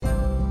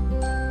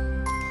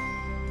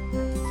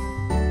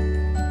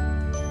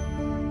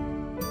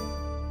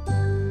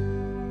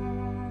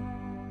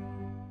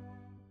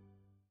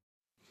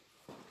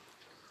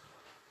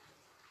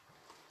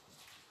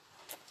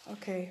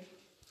Okay.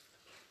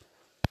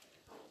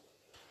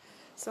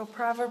 So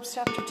Proverbs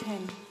chapter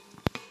 10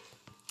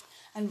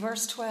 and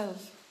verse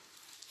 12.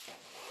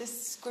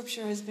 This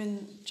scripture has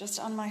been just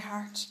on my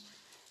heart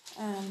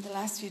the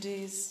last few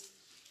days.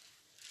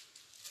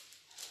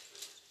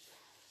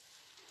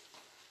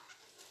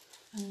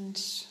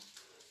 And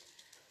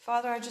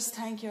Father, I just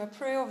thank you. I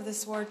pray over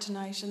this word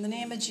tonight in the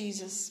name of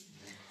Jesus.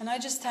 And I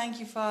just thank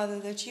you, Father,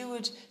 that you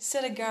would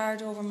set a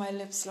guard over my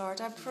lips, Lord.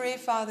 I pray,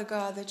 Father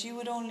God, that you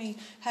would only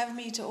have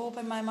me to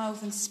open my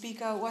mouth and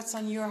speak out what's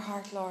on your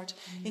heart, Lord,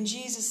 in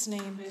Jesus'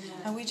 name. Amen.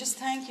 And we just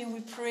thank you and we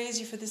praise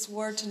you for this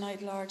word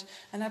tonight, Lord.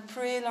 And I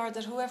pray, Lord,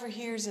 that whoever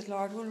hears it,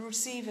 Lord, will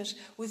receive it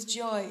with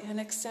joy and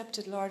accept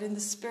it, Lord, in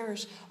the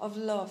spirit of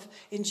love,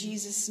 in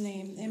Jesus'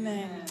 name.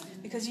 Amen. Amen.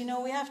 Because, you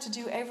know, we have to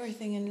do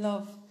everything in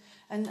love.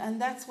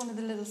 And that's one of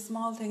the little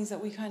small things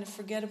that we kind of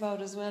forget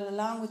about as well,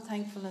 along with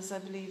thankfulness, I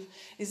believe,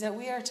 is that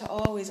we are to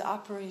always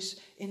operate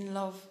in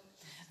love.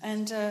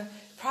 And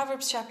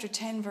Proverbs chapter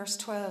 10, verse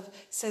 12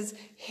 says,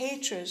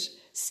 hatred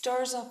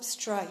stirs up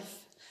strife,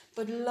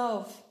 but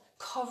love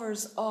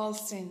covers all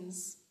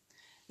sins.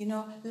 You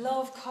know,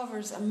 love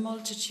covers a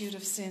multitude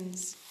of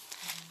sins.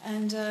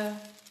 And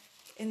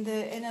in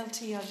the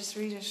NLT, I'll just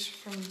read it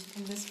from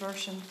this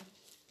version.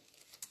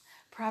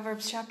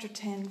 Proverbs chapter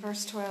 10,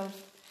 verse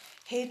 12.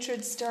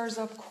 Hatred stirs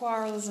up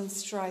quarrels and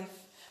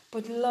strife,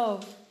 but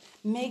love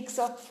makes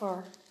up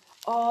for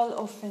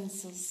all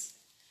offences.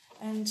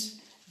 And,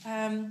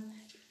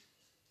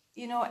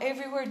 you know,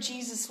 everywhere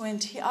Jesus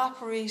went, he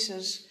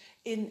operated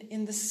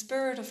in the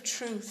spirit of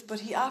truth, but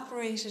he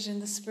operated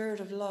in the spirit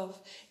of love.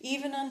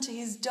 Even unto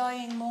his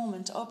dying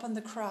moment up on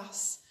the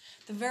cross,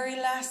 the very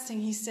last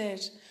thing he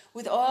said,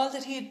 with all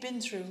that he had been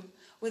through,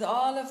 with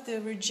all of the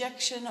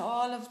rejection,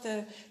 all of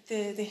the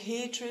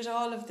hatred,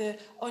 all of the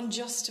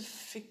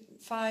unjustified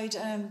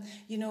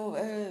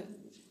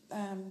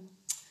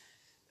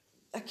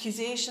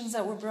accusations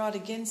that were brought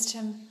against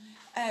him,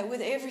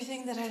 with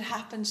everything that had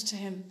happened to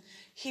him.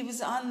 He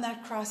was on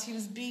that cross. He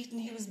was beaten.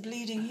 He was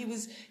bleeding.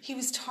 He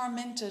was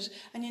tormented.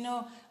 And you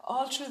know,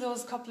 all through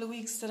those couple of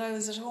weeks that I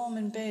was at home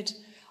in bed,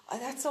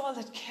 that's all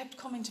that kept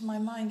coming to my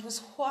mind was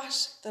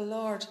what the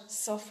Lord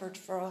suffered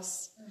for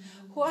us.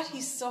 Mm-hmm. What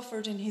he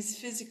suffered in his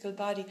physical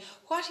body.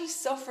 What he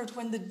suffered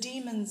when the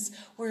demons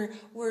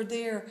were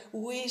there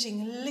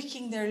waiting,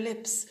 licking their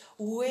lips,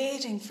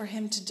 waiting for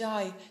him to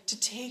die, to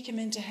take him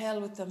into hell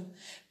with them.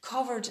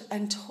 Covered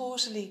and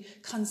totally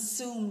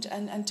consumed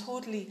and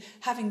totally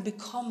having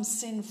become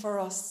sin for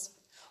us.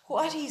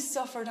 What he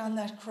suffered on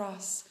that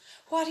cross.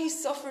 What he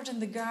suffered in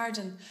the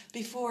garden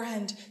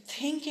beforehand,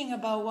 thinking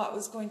about what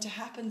was going to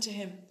happen to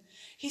him.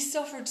 He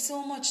suffered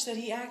so much that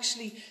he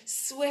actually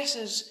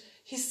sweated.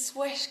 His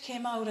sweat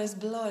came out as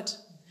blood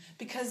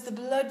because the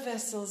blood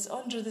vessels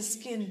under the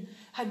skin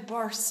had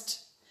burst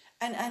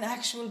and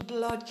actual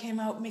blood came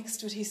out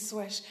mixed with his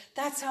sweat.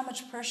 That's how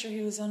much pressure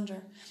he was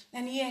under.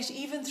 And yet,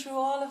 even through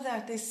all of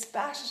that, they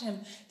spat at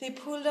him. They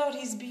pulled out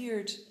his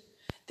beard.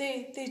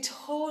 They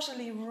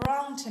totally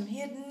wronged him. He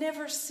had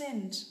never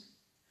sinned.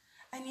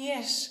 And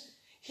yet,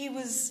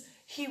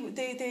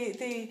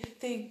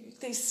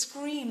 they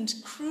screamed,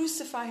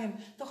 crucify him.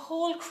 The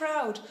whole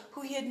crowd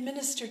who he had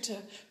ministered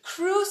to,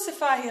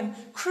 crucify him,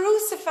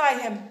 crucify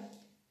him.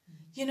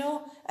 You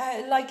know,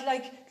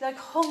 like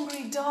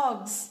hungry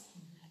dogs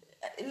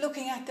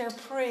looking at their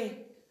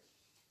prey.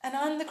 And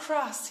on the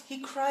cross, he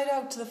cried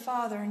out to the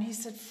Father and he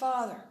said,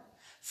 Father,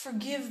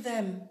 forgive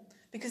them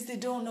because they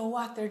don't know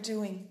what they're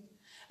doing.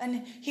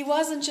 And he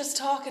wasn't just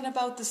talking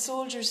about the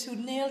soldiers who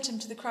nailed him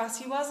to the cross.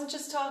 He wasn't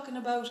just talking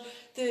about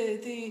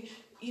the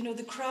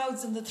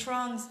crowds and the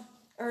throngs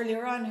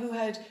earlier on who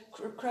had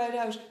cried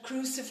out,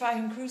 crucify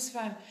him,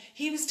 crucify him.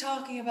 He was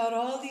talking about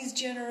all these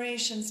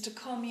generations to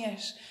come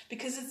yet,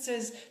 because it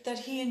says that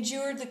he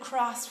endured the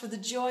cross for the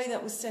joy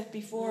that was set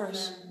before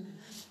it.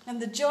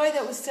 And the joy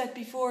that was set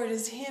before it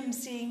is him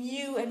seeing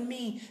you and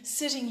me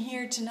sitting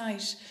here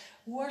tonight,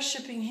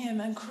 worshipping him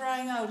and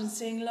crying out and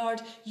saying, Lord,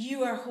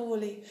 you are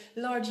holy.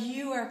 Lord,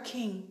 you are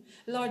King.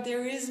 Lord,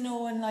 there is no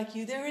one like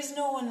you. There is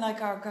no one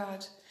like our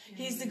God.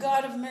 He's the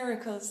God of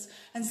miracles.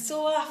 And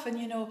so often,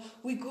 you know,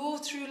 we go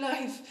through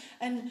life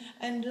and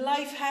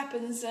life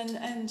happens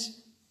and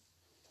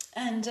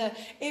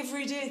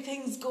every day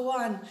things go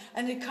on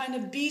and it kind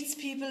of beats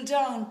people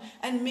down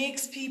and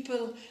makes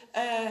people,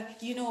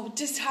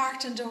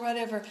 disheartened or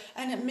whatever.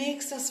 And it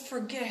makes us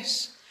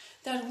forget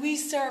that we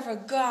serve a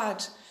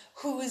God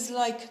who is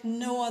like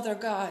no other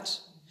God.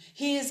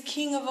 He is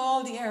King of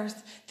all the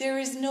earth. There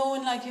is no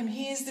one like him.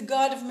 He is the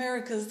God of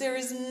miracles. There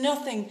is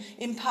nothing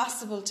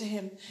impossible to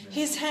him. Amen.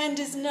 His hand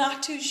is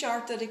not too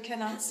short that it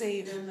cannot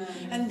save. Amen.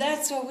 And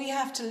that's what we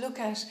have to look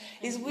at,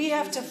 is we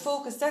have to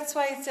focus. That's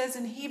why it says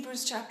in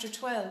Hebrews chapter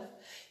 12.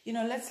 You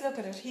know, let's look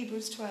at it.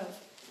 Hebrews 12.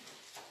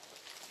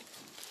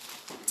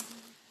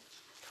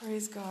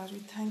 Praise God. We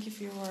thank you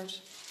for your word.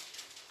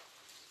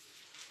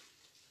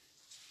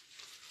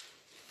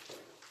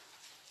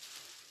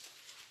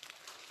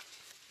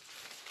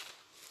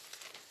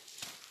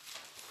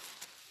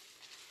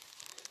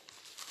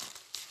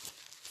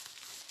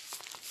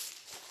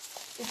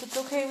 if it's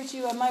okay with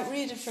you, I might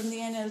read it from the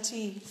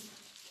NLT.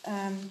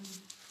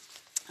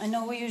 I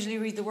know we usually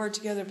read the word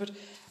together, but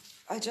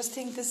I just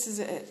think this is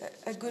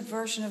a good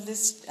version of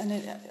this, and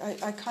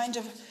I kind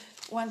of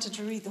wanted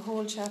to read the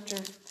whole chapter.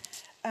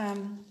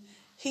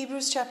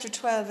 Hebrews chapter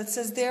 12, it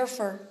says,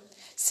 "Therefore,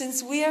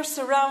 since we are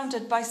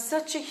surrounded by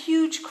such a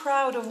huge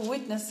crowd of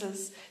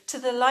witnesses to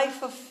the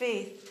life of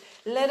faith,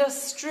 let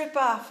us strip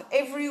off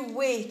every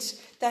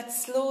weight that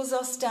slows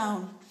us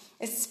down,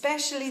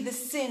 especially the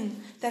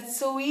sin that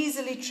so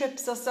easily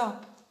trips us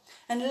up.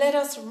 And let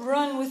us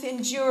run with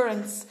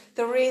endurance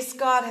the race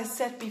God has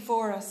set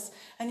before us."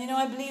 And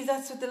I believe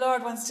that's what the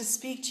Lord wants to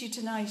speak to you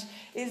tonight,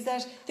 is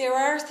that there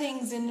are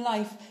things in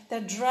life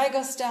that drag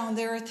us down.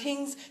 There are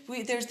things,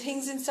 there's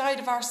things inside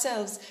of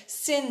ourselves,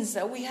 sins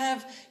that we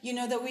have,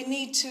 that we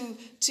need to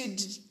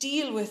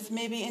deal with,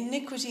 maybe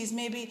iniquities,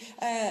 maybe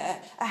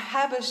a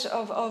habit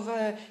of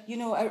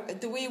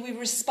the way we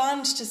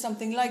respond to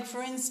something. Like,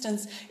 for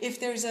instance, if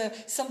there's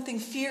something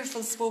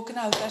fearful spoken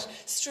out, that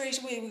straight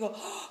away we go,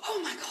 "Oh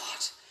my God,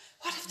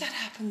 what if that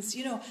happens?"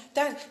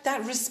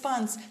 That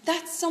response,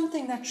 that's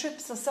something that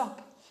trips us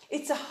up.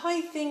 It's a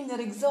high thing that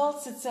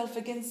exalts itself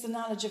against the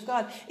knowledge of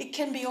God. It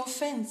can be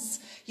offense.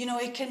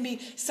 It can be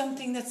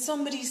something that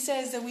somebody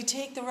says that we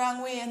take the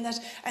wrong way and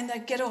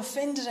that get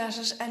offended at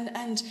it,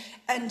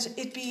 and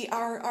it be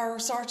our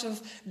sort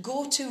of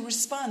go-to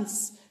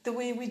response, the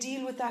way we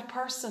deal with that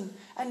person.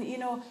 And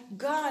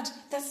God,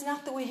 that's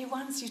not the way He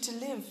wants you to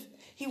live.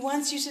 He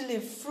wants you to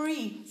live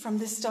free from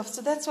this stuff.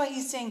 So that's why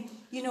He's saying,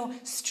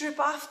 strip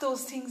off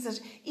those things that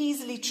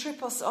easily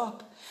trip us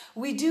up.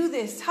 We do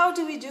this. How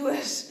do we do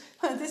it?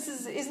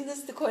 Isn't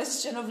this the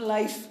question of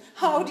life?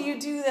 How do you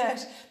do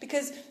that?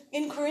 Because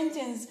in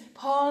Corinthians,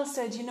 Paul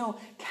said,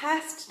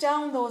 cast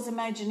down those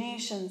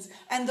imaginations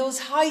and those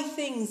high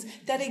things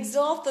that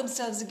exalt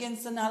themselves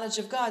against the knowledge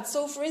of God.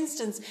 So, for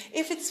instance,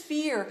 if it's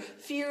fear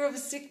of a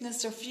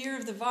sickness, or fear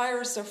of the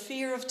virus, or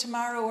fear of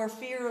tomorrow, or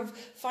fear of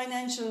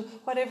financial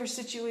whatever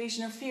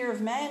situation, or fear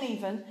of man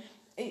even,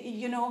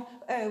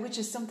 which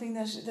is something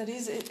that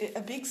is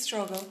a big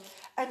struggle.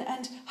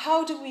 And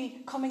how do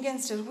we come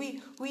against it?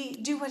 We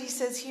do what he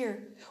says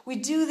here. We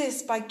do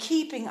this by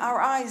keeping our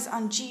eyes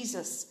on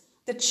Jesus,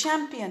 the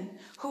champion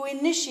who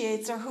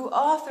initiates or who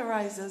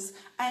authorizes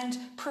and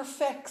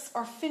perfects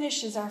or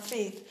finishes our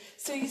faith.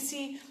 So you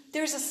see,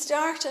 there's a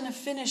start and a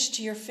finish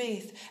to your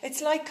faith.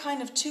 It's like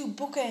kind of two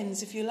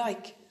bookends, if you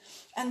like.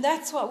 And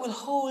that's what will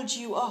hold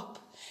you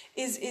up,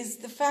 is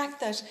the fact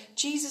that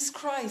Jesus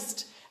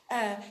Christ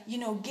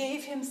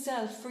gave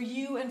himself for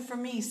you and for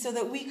me so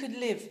that we could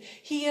live.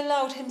 He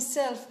allowed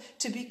himself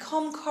to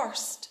become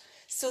cursed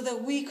so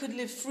that we could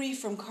live free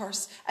from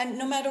curse. And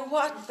no matter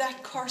what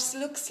that curse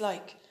looks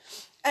like.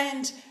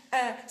 And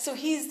so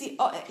he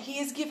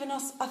has given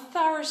us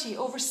authority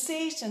over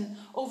Satan,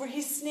 over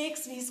his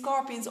snakes and his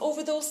scorpions,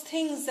 over those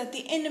things that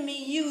the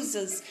enemy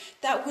uses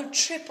that will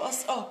trip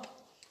us up.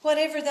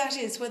 Whatever that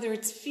is, whether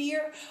it's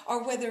fear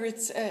or whether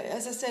it's,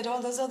 as I said,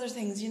 all those other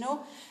things,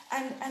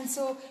 And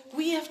so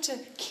we have to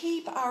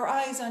keep our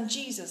eyes on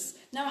Jesus.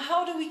 Now,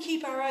 how do we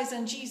keep our eyes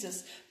on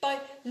Jesus? By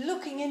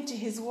looking into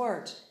his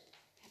word.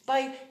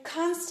 By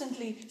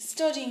constantly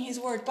studying his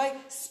word. By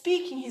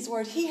speaking his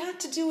word. He had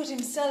to do it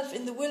himself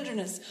in the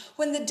wilderness.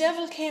 When the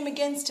devil came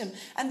against him.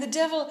 And the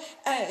devil,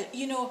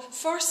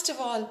 first of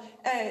all,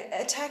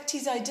 attacked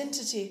his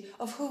identity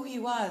of who he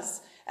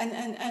was.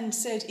 And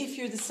said, "If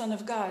you're the Son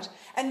of God."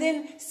 And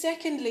then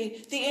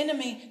secondly, the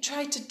enemy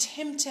tried to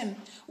tempt him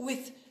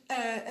with,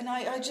 and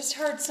I just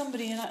heard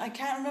somebody, and I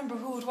can't remember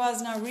who it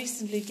was now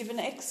recently, give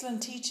an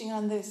excellent teaching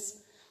on this.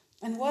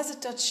 And was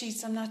it Dutch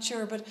Sheets? I'm not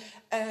sure. But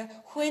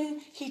when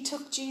he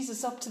took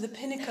Jesus up to the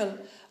pinnacle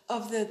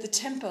of the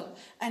temple,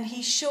 and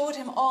he showed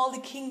him all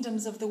the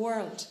kingdoms of the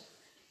world.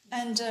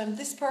 And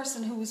this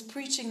person who was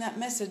preaching that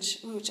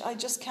message, which I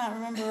just can't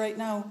remember right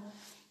now,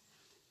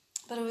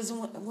 but it was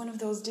one of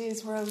those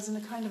days where I was in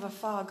a kind of a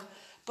fog.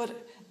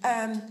 But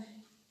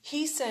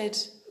he said,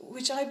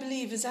 which I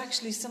believe is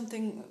actually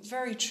something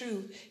very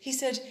true. He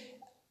said,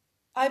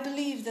 I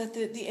believe that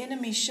the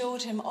enemy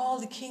showed him all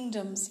the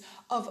kingdoms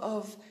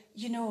of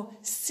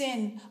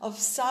sin, of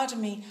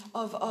sodomy,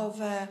 of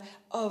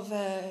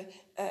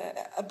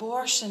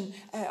abortion,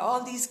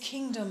 all these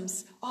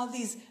kingdoms, all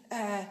these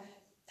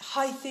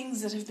high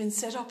things that have been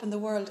set up in the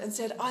world, and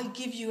said, I'll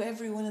give you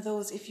every one of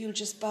those if you'll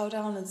just bow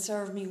down and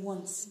serve me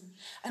once.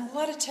 And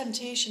what a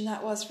temptation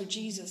that was for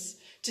Jesus,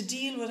 to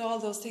deal with all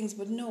those things.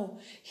 But no,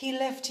 he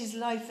left his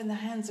life in the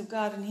hands of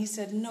God, and he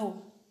said,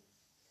 no,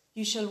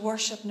 you shall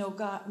worship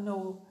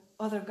no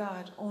other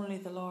God, only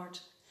the Lord.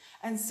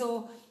 And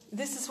so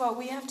this is what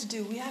we have to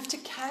do. We have to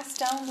cast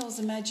down those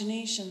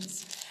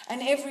imaginations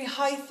and every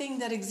high thing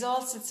that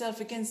exalts itself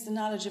against the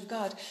knowledge of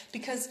God.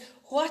 Because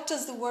what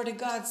does the Word of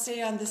God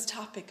say on this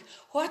topic?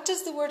 What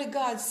does the Word of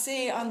God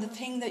say on the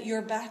thing that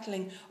you're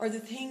battling, or the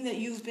thing that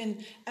you've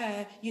been,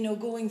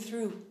 going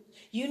through?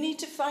 You need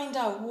to find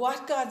out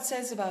what God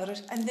says about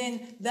it, and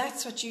then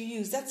that's what you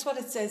use. That's what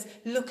it says,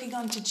 looking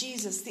unto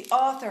Jesus, the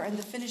author and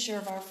the finisher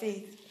of our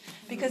faith.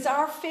 Because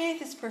our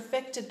faith is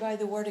perfected by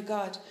the Word of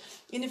God.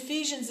 In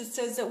Ephesians it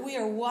says that we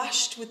are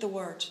washed with the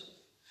word.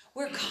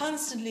 We're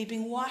constantly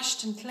being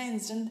washed and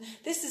cleansed. And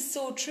this is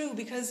so true,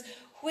 because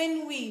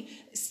when we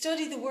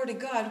study the word of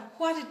God,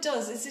 what it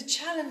does is it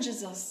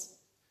challenges us.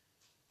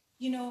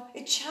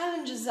 It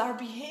challenges our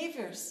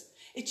behaviors.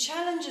 It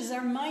challenges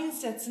our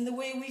mindsets and the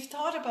way we've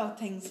thought about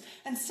things.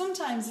 And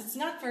sometimes it's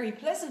not very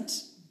pleasant.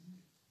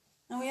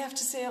 And we have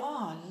to say,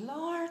 oh,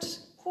 Lord,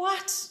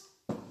 what?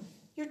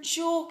 You're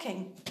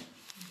joking.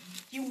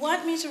 You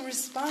want me to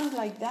respond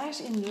like that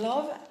in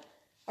love?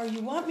 Or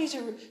you want me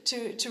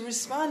to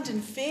respond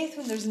in faith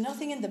when there's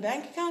nothing in the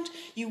bank account?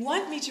 You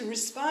want me to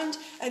respond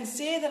and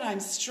say that I'm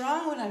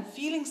strong when I'm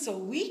feeling so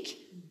weak?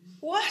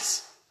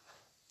 What?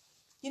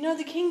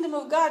 The kingdom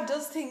of God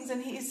does things,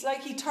 and it's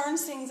like he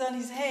turns things on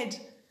his head.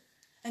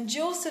 And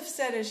Joseph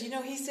said it,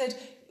 he said,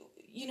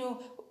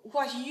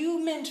 what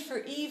you meant for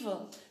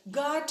evil,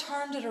 God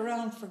turned it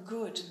around for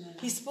good. Amen.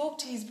 He spoke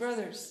to his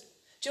brothers.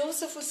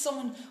 Joseph was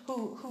someone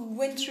who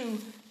went through,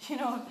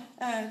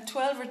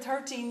 12 or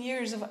 13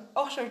 years of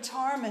utter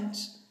torment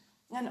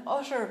and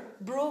utter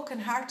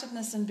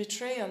brokenheartedness and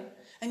betrayal.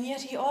 And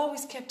yet he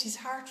always kept his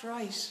heart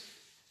right.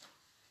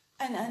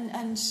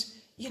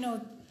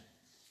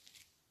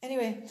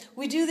 Anyway,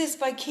 we do this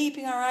by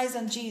keeping our eyes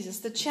on Jesus,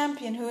 the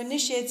champion who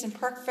initiates and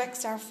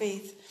perfects our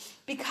faith.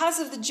 Because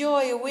of the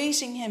joy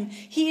awaiting him,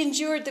 he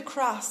endured the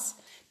cross,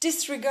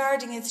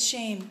 disregarding its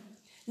shame.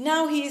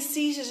 Now he is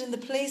seated in the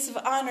place of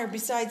honor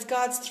beside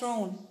God's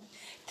throne.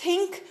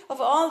 Think of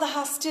all the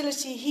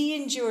hostility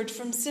he endured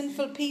from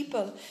sinful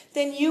people.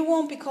 Then you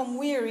won't become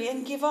weary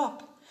and give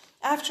up.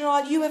 After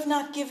all, you have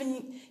not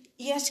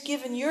yet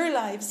given your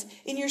lives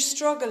in your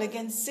struggle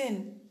against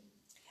sin.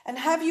 And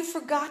have you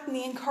forgotten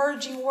the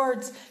encouraging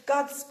words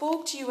God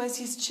spoke to you as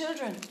his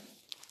children?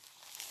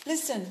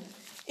 Listen,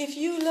 if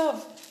you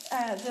love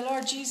the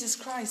Lord Jesus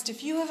Christ,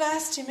 if you have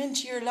asked him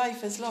into your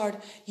life as Lord,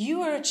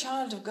 you are a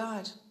child of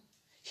God.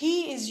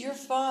 He is your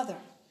Father,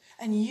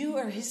 and you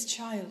are his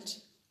child.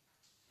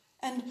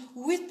 And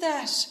with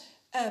that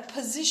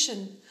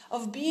position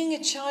of being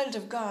a child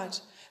of God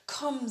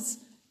comes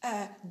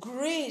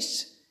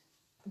great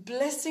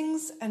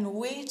blessings and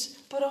weight,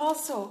 but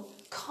also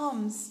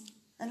comes,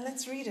 and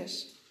let's read it.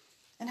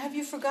 And have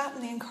you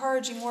forgotten the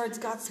encouraging words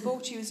God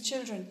spoke to you as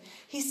children?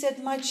 He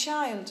said, my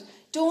child,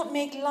 don't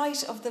make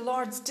light of the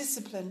Lord's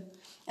discipline,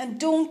 and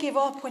don't give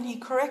up when he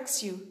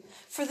corrects you.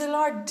 For the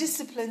Lord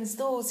disciplines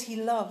those he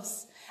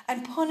loves,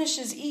 and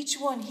punishes each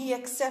one he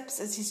accepts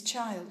as his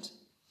child.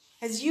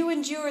 As you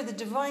endure the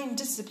divine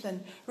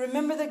discipline,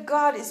 remember that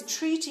God is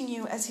treating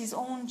you as his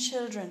own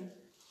children.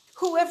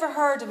 Who ever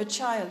heard of a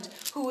child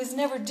who was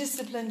never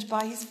disciplined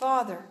by his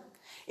father?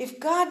 If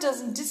God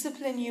doesn't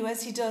discipline you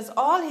as he does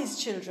all his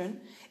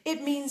children,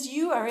 it means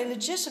you are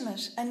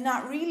illegitimate and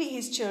not really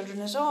his children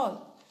at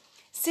all.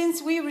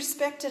 Since we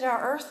respected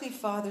our earthly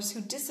fathers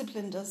who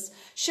disciplined us,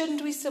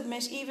 shouldn't we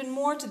submit even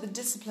more to the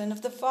discipline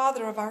of the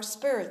Father of our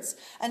spirits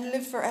and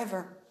live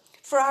forever?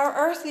 For our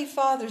earthly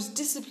fathers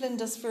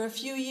disciplined us for a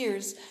few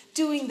years,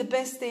 doing the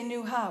best they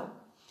knew how.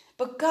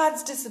 But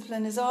God's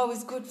discipline is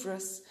always good for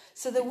us,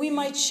 so that we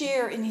might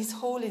share in his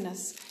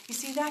holiness. You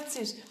see, that's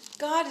it.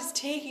 God is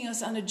taking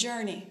us on a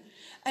journey,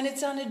 and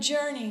it's on a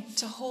journey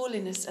to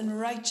holiness and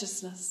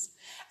righteousness.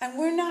 And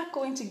we're not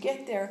going to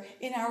get there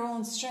in our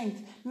own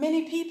strength.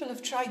 Many people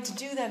have tried to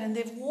do that, and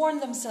they've worn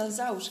themselves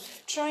out,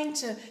 trying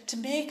to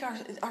make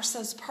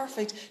ourselves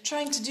perfect,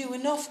 trying to do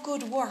enough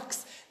good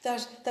works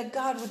that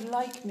God would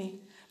like me.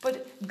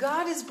 But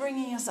God is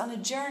bringing us on a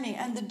journey,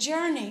 and the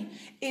journey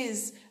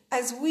is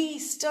as we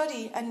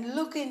study and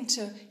look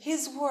into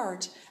his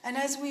word, and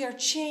as we are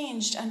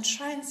changed and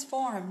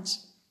transformed,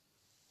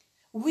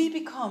 we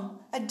become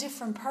a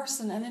different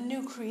person and a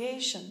new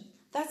creation.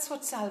 That's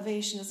what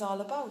salvation is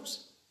all about.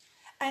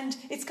 And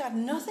it's got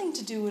nothing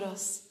to do with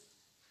us.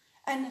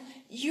 And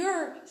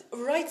your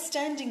right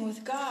standing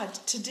with God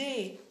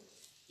today,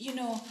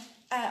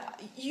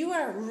 you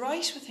are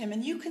right with him,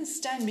 and you can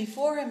stand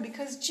before him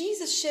because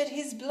Jesus shed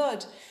his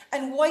blood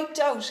and wiped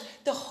out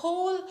the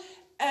whole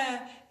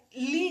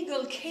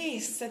legal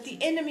case that the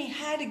enemy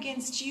had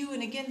against you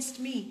and against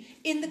me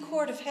in the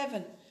court of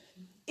heaven.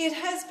 It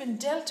has been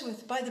dealt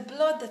with by the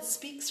blood that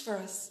speaks for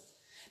us.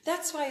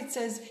 That's why it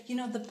says,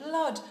 the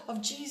blood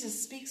of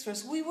Jesus speaks for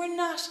us. We were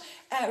not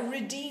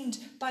redeemed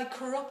by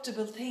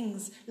corruptible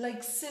things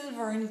like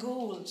silver and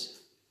gold.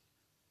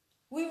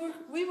 We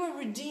were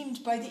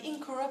redeemed by the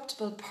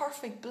incorruptible,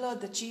 perfect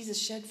blood that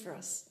Jesus shed for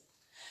us.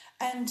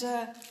 And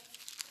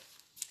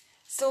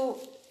so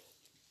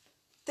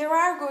there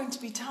are going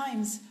to be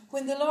times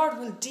when the Lord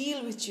will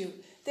deal with you.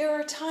 There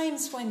are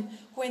times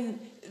when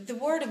the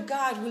word of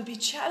God will be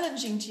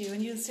challenging to you,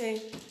 and you'll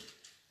say,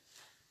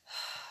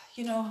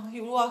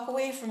 you'll walk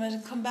away from it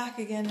and come back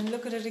again and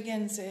look at it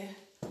again and say,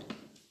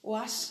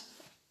 what?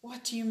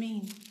 What do you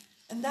mean?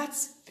 And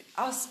that's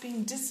us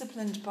being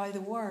disciplined by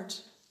the word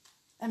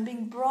and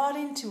being brought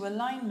into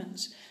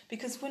alignment.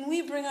 Because when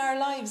we bring our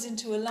lives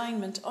into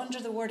alignment under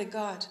the word of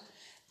God,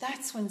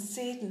 that's when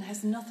Satan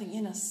has nothing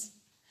in us.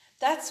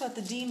 That's what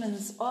the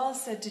demons all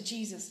said to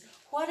Jesus.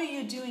 What are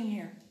you doing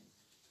here?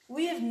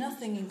 we have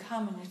nothing in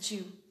common with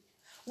you.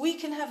 We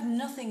can have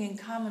nothing in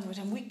common with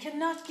him. We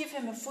cannot give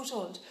him a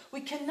foothold.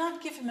 We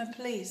cannot give him a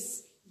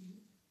place.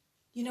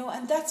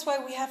 And that's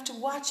why we have to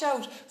watch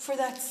out for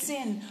that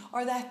sin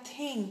or that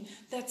thing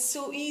that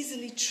so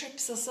easily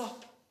trips us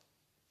up.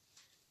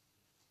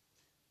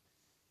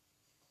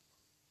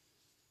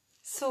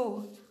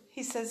 So,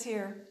 he says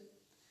here,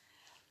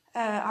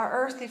 our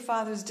earthly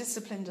fathers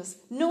disciplined us.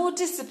 No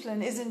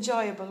discipline is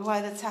enjoyable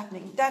while it's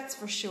happening, that's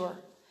for sure.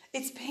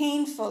 It's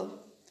painful.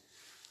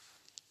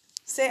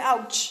 Say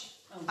ouch.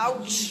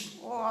 Ouch.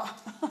 Oh.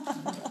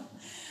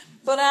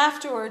 But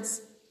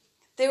afterwards,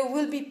 there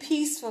will be a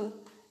peaceful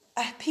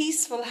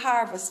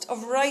harvest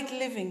of right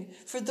living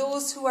for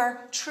those who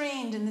are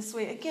trained in this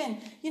way. Again,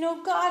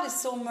 God is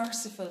so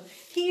merciful.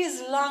 He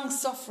is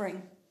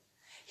long-suffering.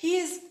 He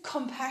is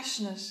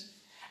compassionate.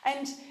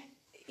 And,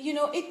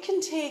 it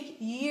can take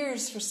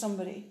years for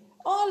somebody.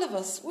 All of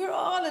us, we're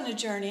all on a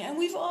journey. And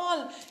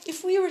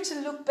if we were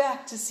to look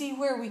back to see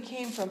where we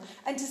came from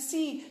and to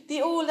see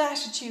the old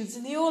attitudes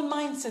and the old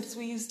mindsets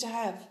we used to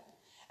have,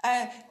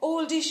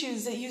 old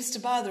issues that used to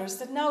bother us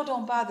that now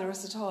don't bother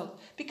us at all.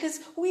 Because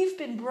we've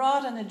been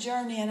brought on a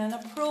journey and on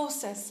a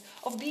process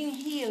of being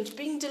healed,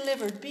 being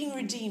delivered, being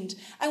redeemed.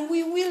 And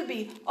we will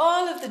be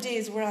all of the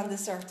days we're on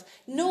this earth.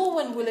 No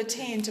one will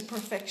attain to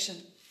perfection.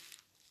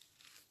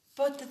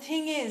 But the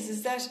thing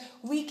is that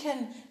we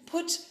can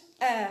put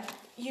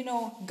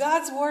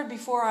God's word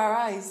before our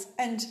eyes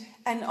and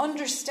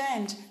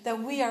understand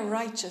that we are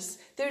righteous.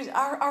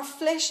 Our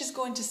flesh is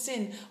going to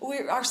sin.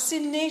 Our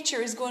sin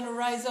nature is going to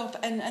rise up,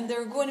 and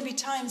there are going to be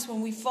times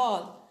when we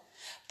fall.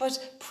 But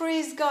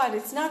praise God,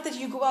 it's not that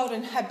you go out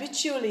and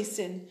habitually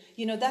sin.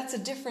 That's a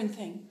different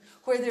thing.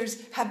 Where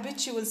there's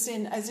habitual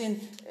sin, as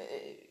in,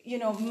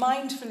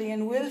 mindfully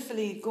and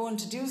willfully going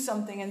to do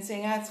something and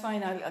saying, it's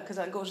fine, because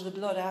I'll go to the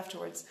blood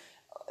afterwards.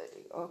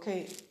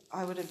 Okay,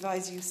 I would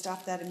advise you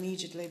stop that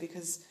immediately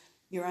because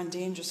you're on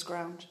dangerous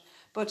ground.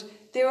 But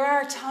there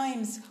are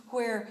times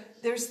where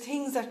there's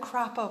things that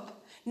crop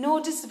up.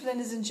 No discipline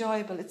is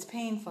enjoyable, it's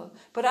painful.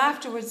 But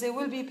afterwards there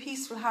will be a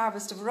peaceful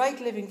harvest of right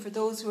living for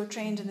those who are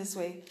trained in this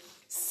way.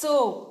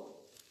 So,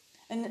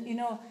 and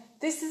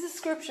this is a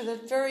scripture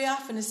that very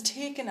often is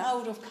taken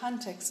out of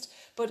context.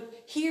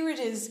 But here it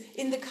is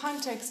in the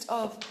context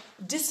of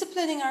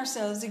disciplining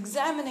ourselves,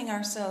 examining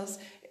ourselves,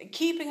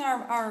 keeping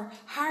our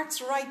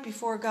hearts right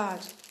before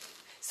God.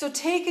 So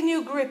take a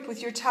new grip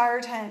with your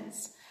tired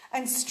hands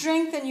and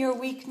strengthen your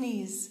weak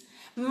knees.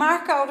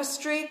 Mark out a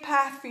straight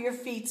path for your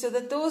feet so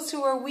that those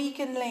who are weak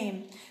and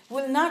lame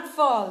will not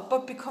fall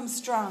but become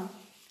strong.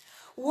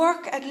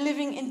 Work at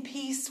living in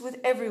peace with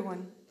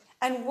everyone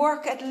and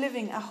work at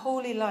living a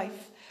holy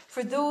life,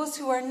 for those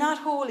who are not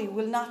holy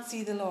will not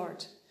see the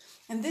Lord.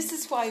 And this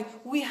is why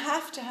we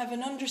have to have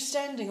an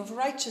understanding of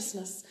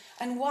righteousness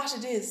and what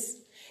it is.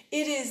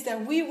 It is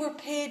that we were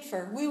paid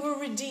for, we were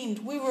redeemed,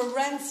 we were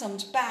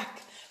ransomed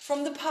back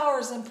from the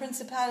powers and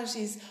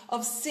principalities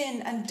of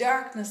sin and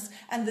darkness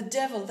and the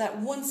devil that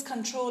once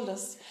controlled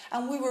us.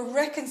 And we were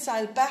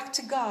reconciled back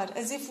to God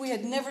as if we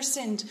had never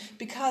sinned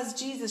because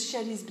Jesus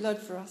shed his blood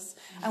for us.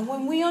 And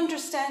when we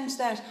understand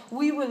that,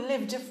 we will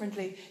live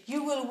differently.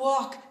 You will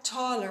walk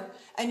taller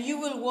and you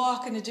will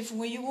walk in a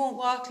different way. You won't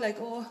walk like,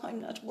 oh,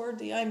 I'm not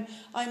worthy. I'm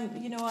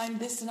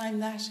this and I'm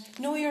that.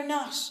 No, you're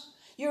not.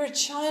 You're a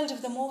child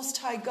of the Most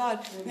High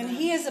God. Amen. And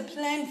he has a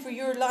plan for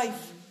your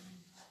life.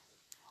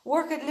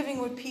 Work at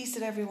living with peace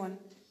at everyone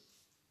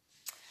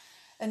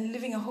and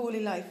living a holy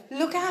life.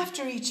 Look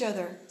after each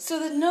other so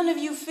that none of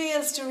you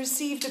fails to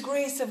receive the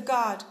grace of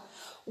God.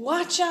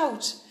 Watch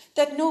out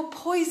that no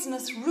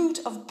poisonous root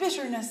of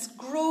bitterness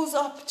grows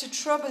up to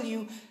trouble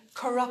you,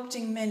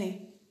 corrupting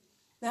many.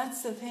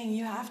 That's the thing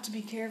you have to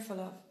be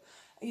careful of.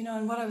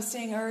 And what I was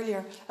saying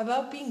earlier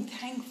about being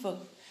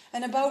thankful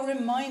and about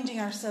reminding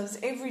ourselves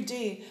every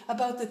day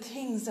about the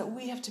things that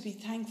we have to be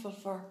thankful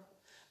for.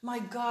 My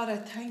God, I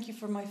thank you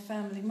for my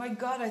family. My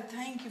God, I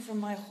thank you for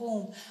my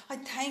home. I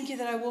thank you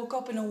that I woke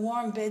up in a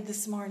warm bed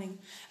this morning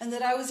and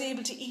that I was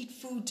able to eat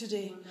food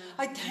today.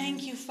 I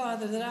thank you,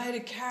 Father, that I had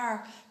a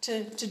car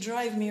to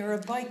drive me or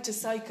a bike to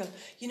cycle.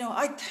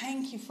 I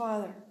thank you,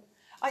 Father.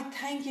 I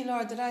thank you,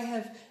 Lord, that I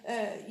have,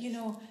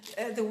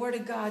 the Word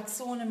of God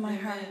sown in my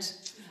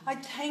heart. I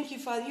thank you,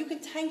 Father. You can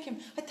thank him.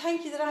 I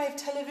thank you that I have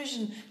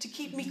television to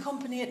keep me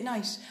company at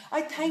night.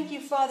 I thank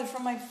you, Father, for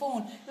my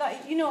phone.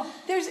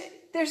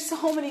 There's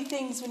so many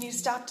things when you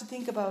stop to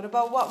think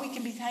about what we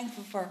can be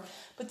thankful for.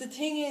 But the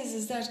thing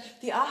is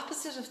that the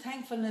opposite of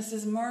thankfulness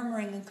is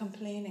murmuring and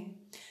complaining.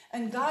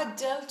 And God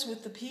dealt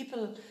with the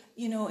people,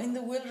 in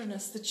the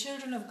wilderness, the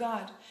children of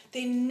God.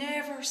 They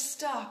never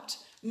stopped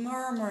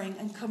murmuring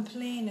and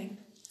complaining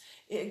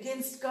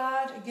against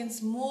God,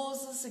 against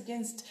Moses,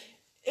 against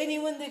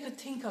anyone they could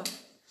think of.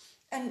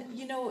 And,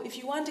 if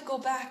you want to go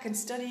back and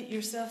study it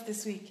yourself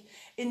this week,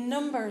 in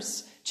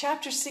Numbers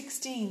chapter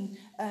 16,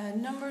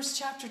 Numbers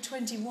chapter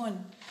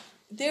 21,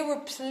 there were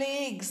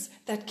plagues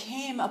that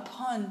came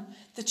upon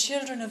the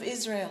children of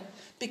Israel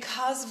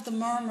because of the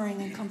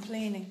murmuring and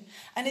complaining.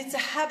 And it's a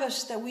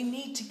habit that we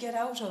need to get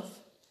out of.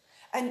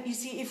 And you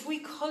see, if we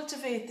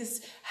cultivate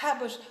this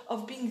habit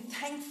of being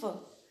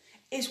thankful,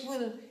 it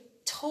will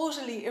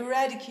totally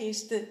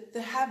eradicate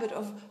the habit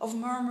of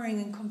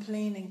murmuring and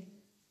complaining.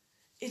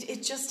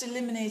 It just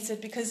eliminates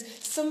it, because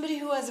somebody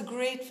who has a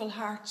grateful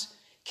heart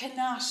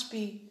cannot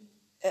be,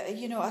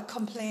 a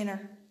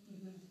complainer.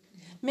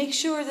 Make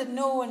sure that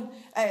no one,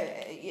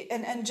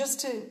 and just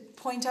to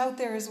point out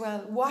there as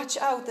well, watch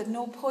out that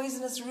no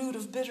poisonous root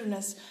of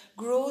bitterness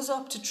grows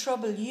up to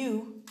trouble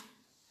you,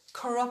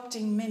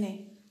 corrupting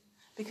many.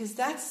 Because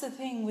that's the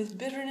thing with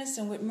bitterness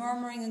and with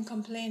murmuring and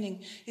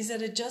complaining, is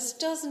that it just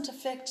doesn't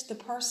affect the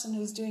person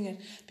who's doing it.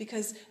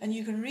 Because, and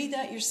you can read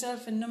that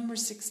yourself in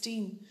Numbers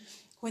 16,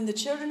 when the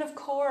children of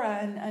Korah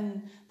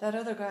and that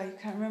other guy,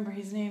 I can't remember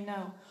his name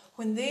now,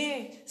 when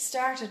they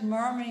started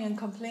murmuring and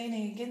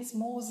complaining against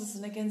Moses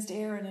and against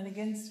Aaron and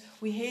against,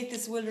 we hate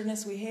this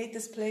wilderness, we hate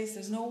this place,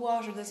 there's no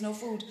water, there's no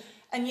food.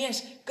 And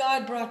yet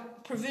God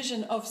brought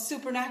provision of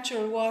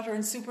supernatural water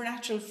and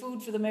supernatural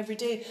food for them every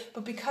day.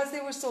 But because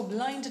they were so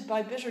blinded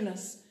by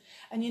bitterness,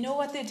 and you know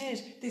what they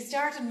did? They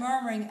started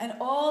murmuring, and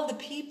all the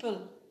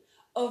people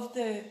of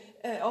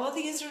all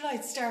the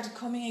Israelites started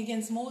coming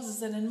against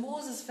Moses. And then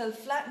Moses fell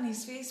flat on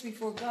his face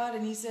before God,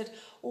 and he said,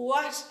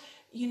 what?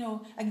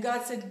 And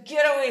God said,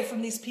 get away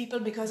from these people,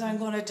 because I'm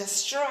going to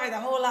destroy the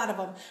whole lot of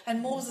them.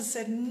 And Moses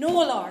said, no,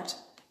 Lord,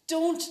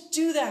 don't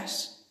do that,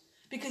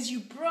 because you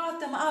brought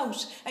them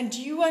out. And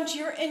do you want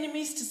your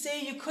enemies to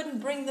say you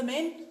couldn't bring them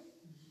in?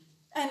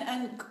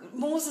 And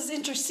Moses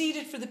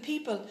interceded for the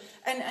people,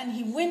 and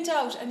he went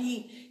out, and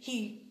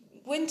he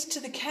went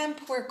to the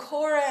camp where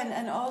Korah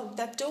and all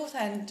that,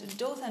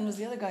 Dothan was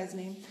the other guy's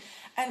name,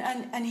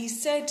 and he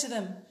said to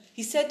them,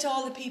 he said to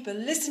all the people,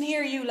 listen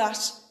here, you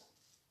lot,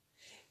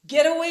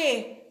 get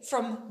away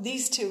from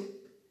these two,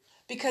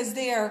 because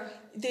they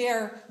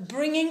are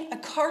bringing a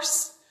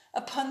curse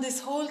upon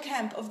this whole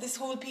camp of this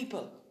whole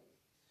people.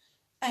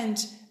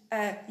 And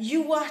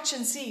you watch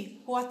and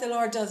see what the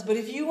Lord does. But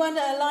if you want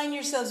to align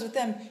yourselves with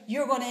them,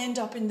 you're going to end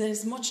up in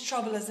as much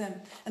trouble as them.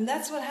 And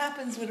that's what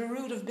happens with a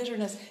root of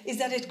bitterness, is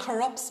that it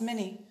corrupts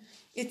many.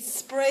 It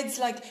spreads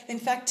like, in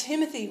fact,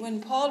 Timothy,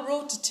 when Paul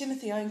wrote to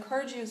Timothy, I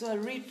encourage you as well,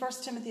 read 1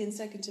 Timothy and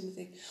 2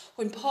 Timothy.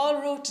 When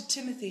Paul wrote to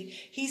Timothy,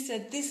 he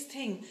said this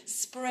thing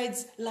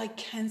spreads like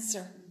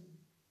cancer.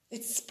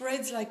 It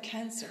spreads like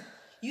cancer.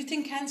 You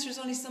think cancer is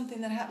only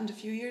something that happened a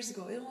few years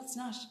ago. No, it's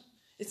not.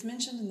 It's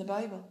mentioned in the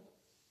Bible.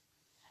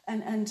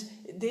 And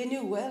they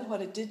knew well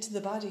what it did to the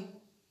body.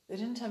 They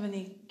didn't have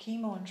any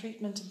chemo and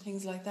treatment and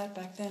things like that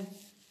back then.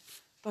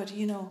 But,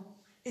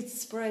 it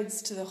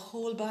spreads to the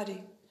whole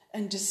body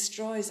and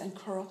destroys and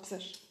corrupts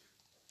it.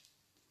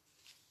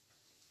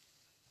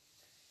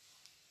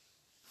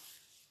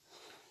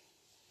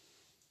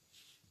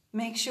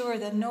 Make sure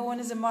that no one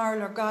is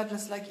immoral or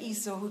godless like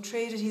Esau, who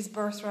traded his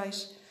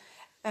birthright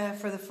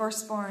for the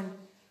firstborn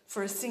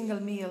for a single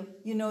meal.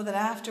 You know that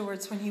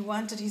afterwards, when he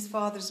wanted his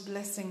father's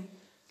blessing,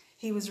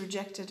 he was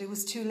rejected. It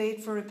was too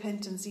late for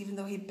repentance, even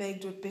though he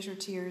begged with bitter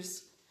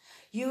tears.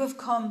 You have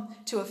come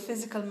to a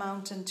physical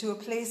mountain, to a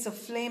place of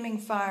flaming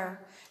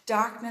fire,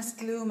 darkness,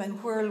 gloom,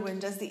 and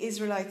whirlwind, as the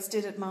Israelites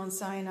did at Mount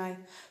Sinai.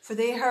 For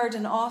they heard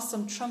an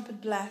awesome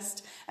trumpet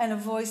blast and a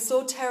voice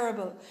so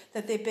terrible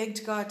that they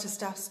begged God to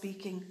stop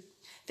speaking.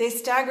 They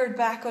staggered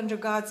back under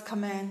God's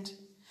command.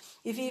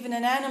 If even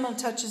an animal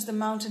touches the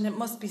mountain, it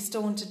must be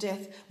stoned to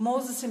death.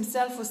 Moses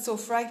himself was so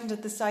frightened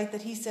at the sight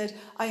that he said,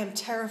 I am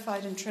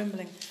terrified and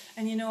trembling.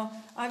 And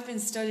I've been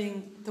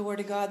studying the Word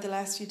of God the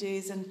last few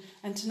days,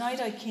 and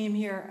tonight I came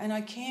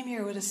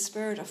here with a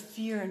spirit of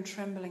fear and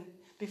trembling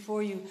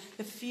before you,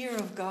 the fear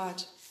of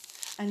God.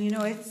 And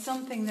it's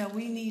something that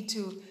we need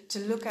to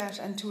look at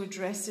and to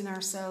address in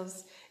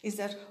ourselves, is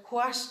that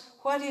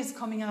what is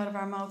coming out of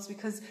our mouths,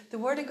 because the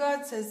Word of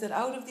God says that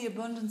out of the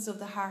abundance of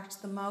the heart,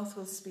 the mouth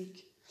will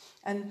speak.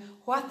 And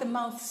what the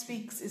mouth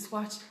speaks is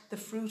what the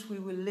fruit we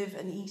will live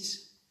and eat.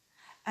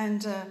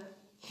 And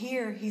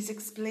here he's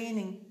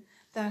explaining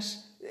that,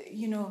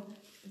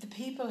 the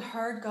people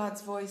heard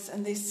God's voice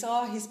and they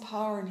saw his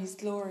power and his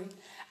glory.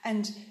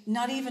 And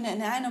not even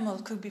an animal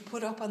could be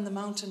put up on the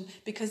mountain,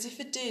 because if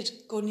it did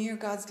go near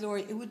God's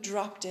glory, it would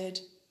drop dead.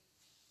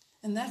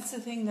 And that's the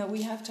thing that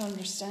we have to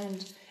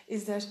understand,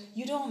 is that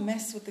you don't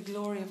mess with the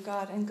glory of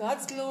God. And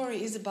God's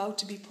glory is about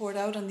to be poured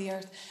out on the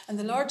earth. And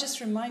the Lord just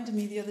reminded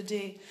me the other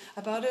day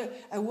about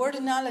a word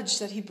of knowledge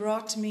that he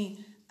brought to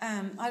me,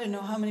 I don't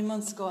know how many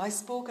months ago. I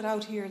spoke it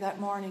out here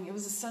that morning. It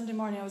was a Sunday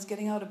morning. I was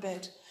getting out of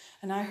bed.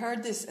 And I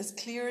heard this as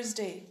clear as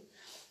day.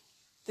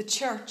 The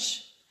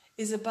church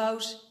is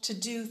about to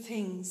do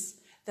things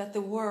that the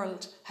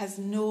world has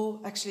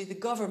the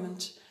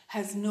government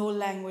has no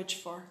language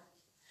for.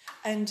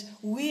 And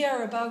we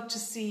are about to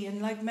see,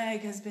 and like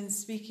Meg has been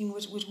speaking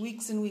with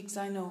weeks and weeks,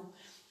 I know,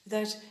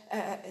 that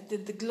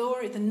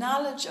the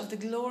knowledge of the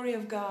glory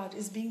of God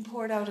is being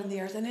poured out on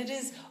the earth. And it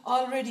is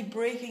already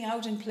breaking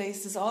out in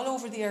places all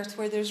over the earth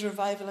where there's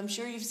revival. I'm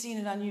sure you've seen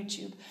it on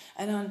YouTube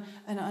and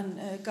on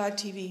God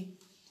TV.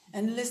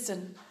 And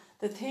listen,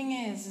 the thing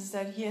is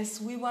that yes,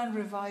 we want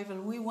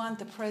revival. We want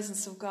the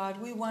presence of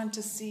God. We want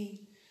to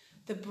see.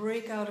 the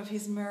breakout of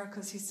his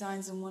miracles, his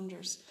signs and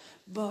wonders.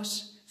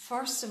 But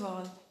first of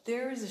all,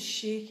 there is a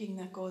shaking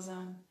that goes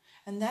on.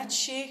 And that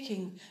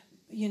shaking,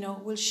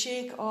 will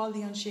shake all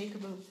the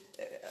unshakable,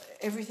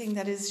 everything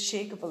that is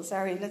shakeable.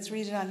 Sorry, let's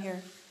read it on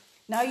here.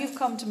 Now you've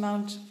come to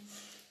Mount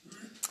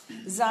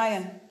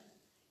Zion.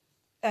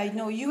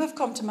 You have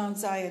come to Mount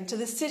Zion, to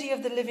the city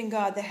of the living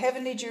God, the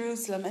heavenly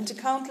Jerusalem, and to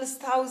countless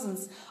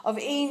thousands of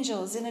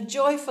angels in a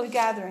joyful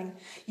gathering.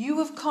 You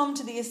have come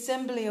to the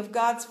assembly of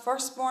God's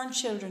firstborn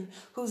children,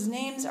 whose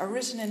names are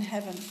written in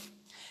heaven.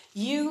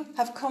 You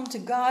have come to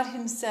God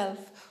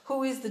himself,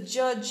 who is the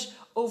judge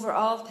over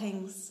all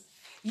things.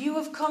 You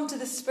have come to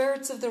the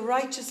spirits of the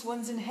righteous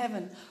ones in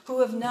heaven,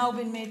 who have now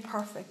been made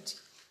perfect.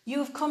 You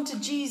have come to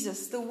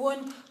Jesus, the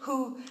one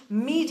who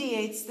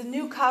mediates the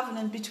new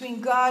covenant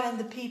between God and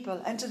the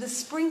people, and to the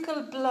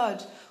sprinkled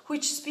blood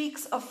which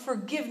speaks of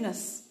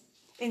forgiveness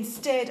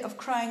instead of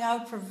crying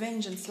out for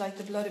vengeance like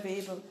the blood of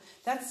Abel.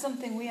 That's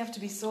something we have to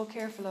be so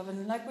careful of.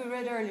 And like we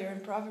read earlier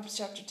in Proverbs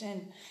chapter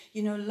 10,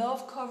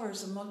 love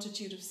covers a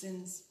multitude of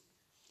sins.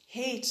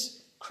 Hate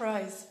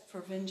cries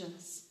for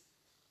vengeance.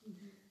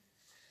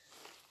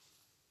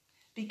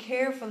 Be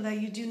careful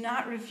that you do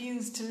not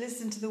refuse to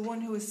listen to the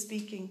one who is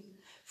speaking.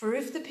 For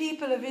if the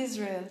people of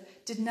Israel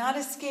did not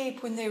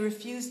escape when they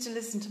refused to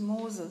listen to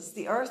Moses,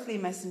 the earthly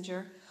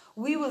messenger,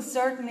 we will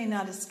certainly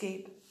not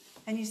escape.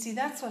 And you see,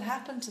 that's what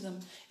happened to them,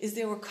 is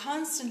they were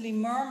constantly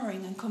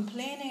murmuring and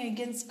complaining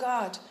against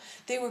God.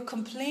 They were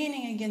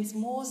complaining against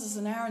Moses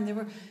and Aaron. They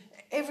were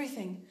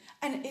everything.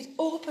 And it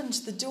opened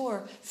the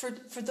door for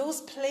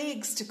those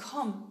plagues to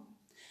come.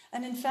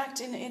 And in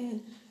fact,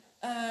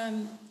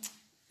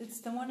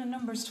 it's the one in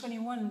Numbers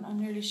 21, I'm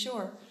nearly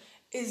sure,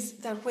 is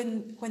that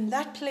when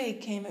that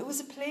plague came, it was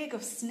a plague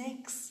of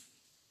snakes.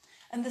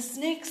 And the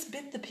snakes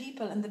bit the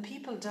people, and the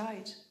people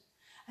died.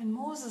 And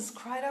Moses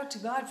cried out to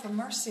God for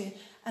mercy.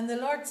 And the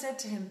Lord said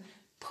to him,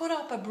 put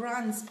up a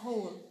bronze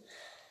pole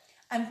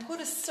and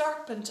put a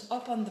serpent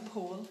up on the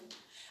pole.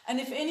 And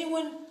if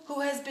anyone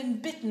who has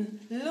been bitten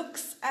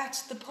looks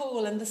at the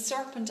pole and the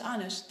serpent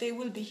on it, they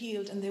will be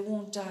healed and they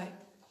won't die.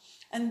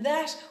 And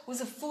that was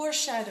a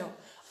foreshadow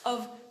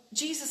of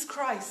Jesus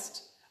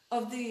Christ,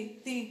 of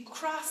the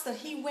cross that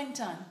he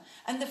went on,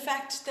 and the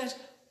fact that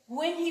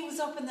when he was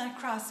up on that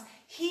cross,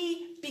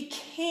 he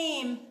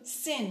became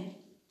sin.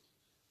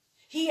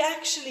 He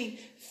actually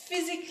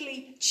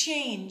physically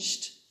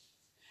changed.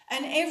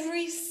 And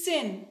every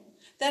sin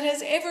that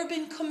has ever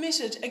been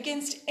committed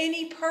against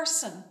any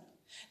person,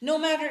 no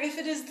matter if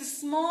it is the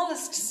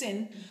smallest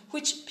sin,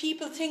 which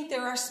people think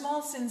there are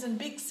small sins and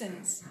big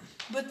sins,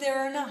 but there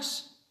are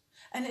not.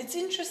 And it's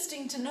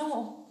interesting to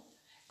know.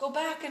 Go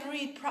back and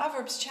read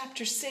Proverbs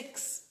chapter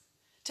 6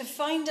 to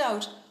find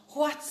out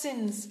what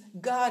sins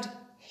God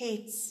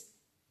hates.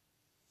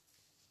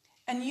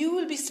 And you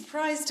will be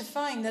surprised to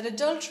find that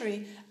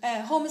adultery,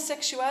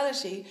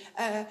 homosexuality,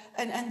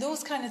 and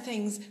those kind of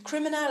things,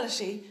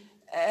 criminality,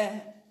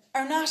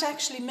 are not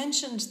actually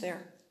mentioned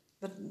there.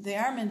 But they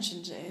are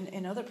mentioned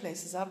in other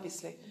places,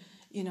 obviously.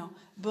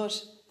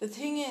 But the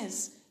thing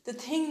is, the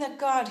thing that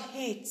God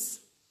hates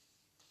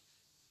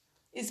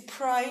is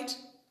pride,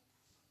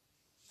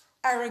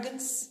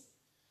 arrogance,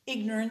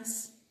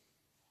 ignorance,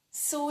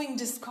 sowing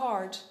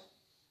discord,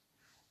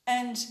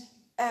 and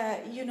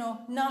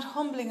not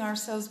humbling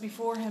ourselves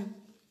before him.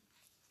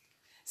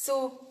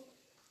 So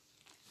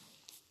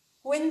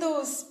when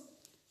those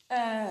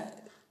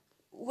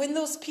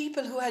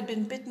people who had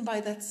been bitten by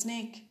that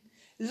snake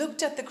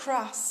looked at the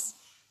cross,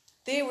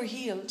 they were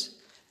healed,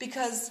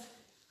 because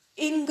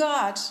in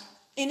God,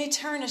 in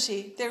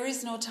eternity, there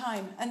is no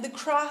time, and the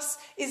cross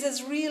is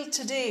as real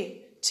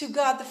today to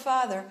God the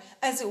Father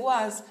as it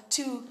was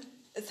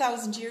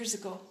 2,000 years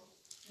ago.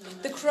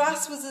 The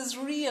cross was as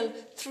real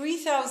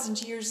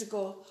 3,000 years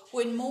ago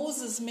when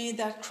Moses made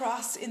that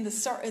cross in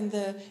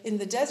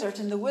the desert,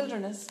 in the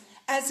wilderness,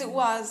 as it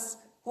was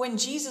when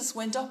Jesus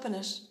went up in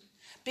it.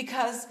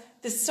 Because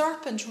the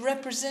serpent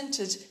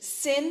represented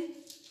sin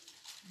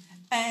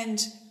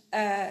and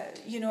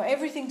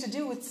everything to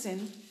do with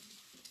sin.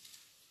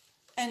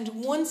 And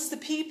once the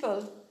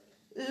people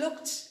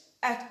looked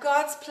at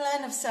God's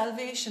plan of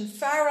salvation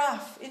far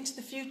off into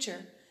the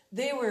future,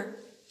 they were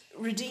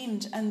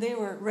redeemed and they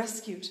were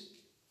rescued.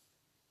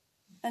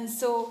 And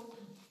so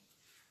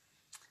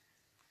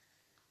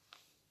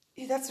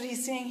that's what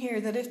he's saying here,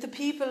 that if the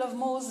people of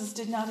Moses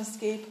did not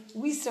escape,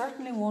 we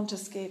certainly won't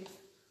escape.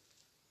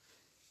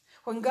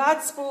 When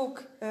God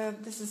spoke, I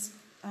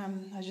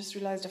just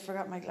realized I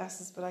forgot my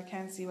glasses, but I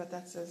can't see what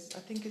that says. I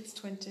think it's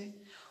 20.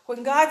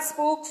 When God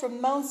spoke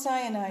from Mount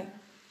Sinai,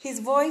 his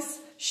voice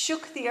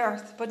shook the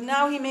earth, but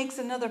now he makes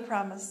another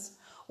promise.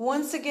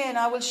 Once again,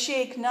 I will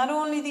shake not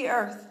only the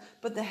earth,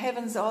 but the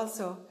heavens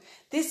also.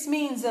 This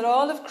means that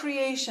all of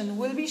creation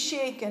will be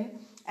shaken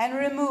and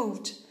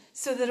removed,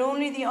 so that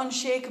only the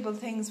unshakable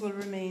things will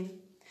remain.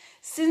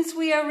 Since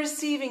we are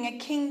receiving a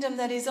kingdom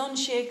that is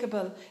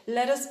unshakable,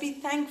 let us be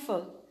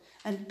thankful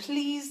and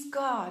please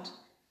God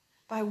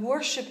by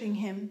worshipping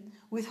him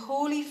with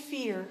holy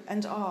fear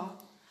and awe.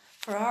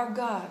 For our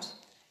God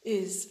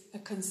is a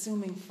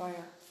consuming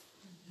fire.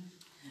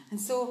 And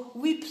so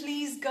we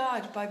please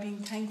God by being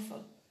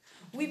thankful.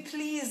 We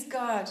please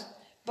God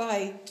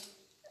by,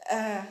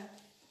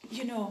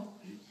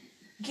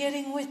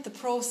 getting with the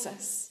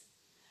process.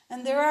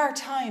 And there are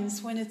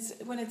times when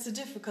it's a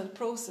difficult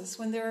process,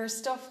 when there are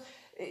stuff,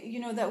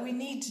 that we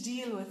need to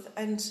deal with,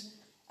 and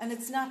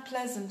it's not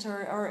pleasant,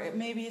 or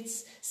maybe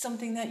it's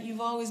something that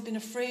you've always been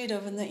afraid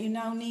of and that you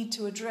now need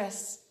to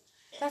address.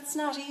 That's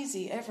not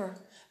easy, ever.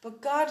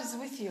 But God is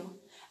with you,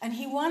 and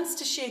He wants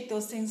to shake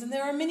those things. And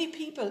there are many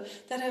people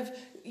that have,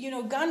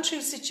 gone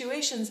through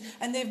situations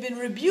and they've been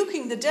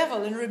rebuking the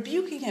devil and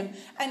rebuking him.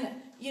 And,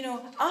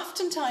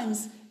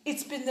 oftentimes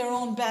it's been their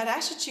own bad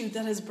attitude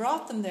that has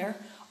brought them there.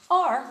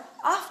 Or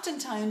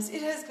oftentimes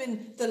it has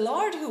been the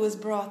Lord who has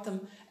brought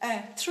them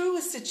through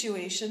a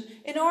situation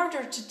in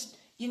order to,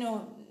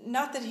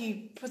 not that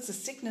He puts a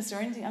sickness or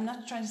anything. I'm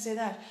not trying to say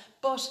that.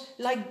 But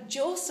like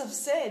Joseph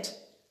said,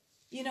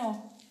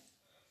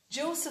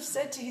 Joseph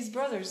said to his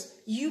brothers,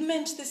 you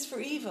meant this for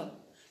evil,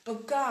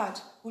 but God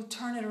will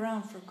turn it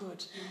around for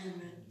good.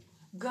 Amen.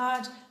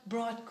 God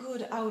brought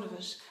good out of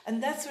it,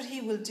 and that's what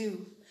He will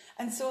do.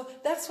 And so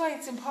that's why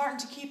it's important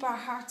to keep our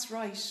hearts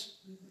right,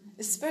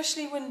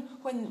 especially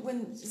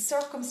when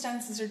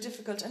circumstances are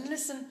difficult. And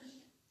listen,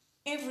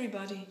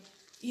 everybody,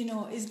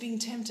 is being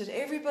tempted.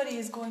 Everybody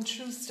is going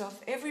through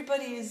stuff.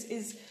 Everybody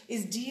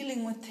is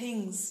dealing with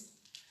things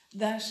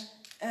that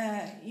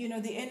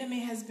the enemy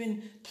has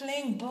been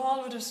playing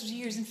ball with us for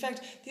years. In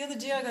fact, the other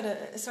day I got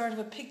a sort of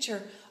a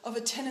picture of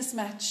a tennis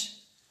match,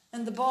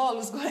 and the ball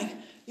was going,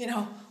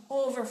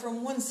 over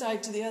from one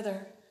side to the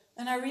other.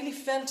 And I really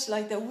felt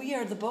like that we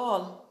are the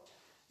ball,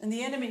 and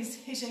the enemy is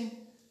hitting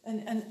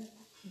and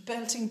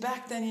belting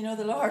back. Then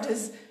the Lord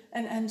is,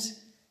 and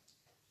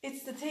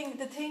it's the thing.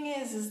 The thing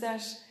is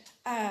that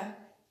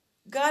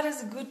God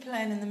has a good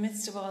plan in the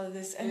midst of all of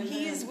this, and Amen.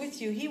 He is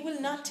with you. He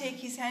will not take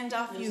His hand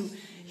off you.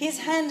 His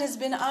hand has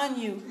been on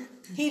you.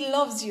 He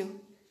loves you.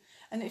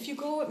 And if you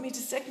go with me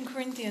to 2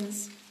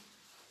 Corinthians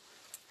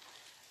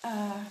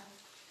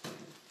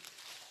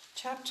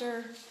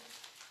chapter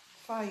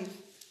 5.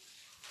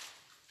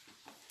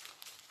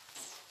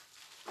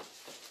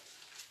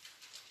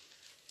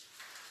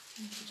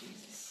 Thank you,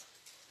 Jesus.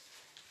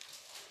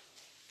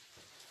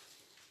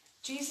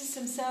 Jesus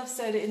Himself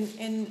said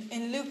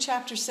in Luke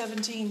chapter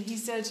 17, He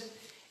said,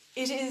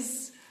 it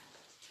is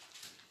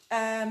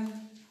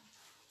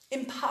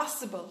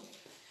impossible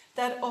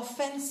that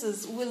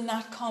offences will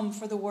not come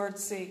for the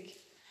word's sake.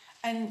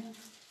 And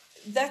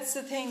that's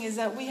the thing, is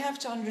that we have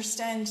to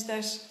understand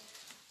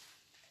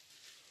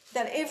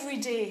that every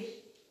day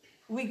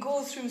we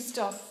go through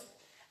stuff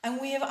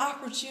and we have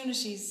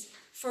opportunities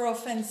for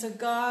offence at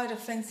God,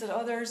 offence at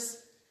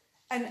others.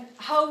 And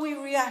how we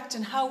react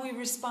and how we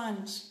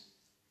respond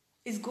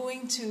is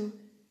going to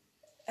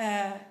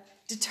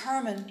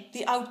determine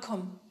the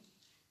outcome.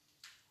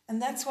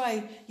 And that's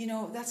why,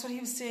 that's what he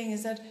was saying,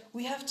 is that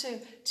we have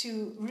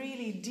to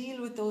really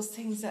deal with those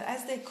things that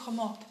as they come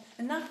up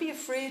and not be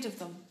afraid of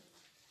them.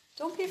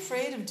 Don't be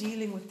afraid of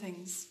dealing with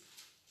things.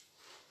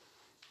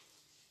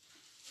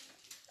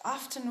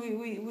 Often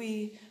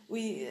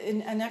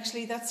and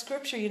actually that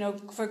scripture,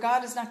 for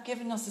God has not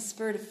given us a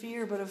spirit of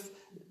fear, but of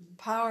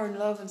power and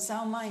love and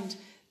sound mind.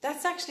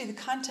 That's actually the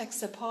context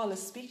that Paul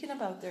is speaking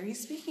about there.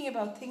 He's speaking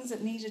about things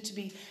that needed to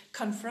be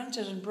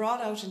confronted and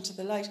brought out into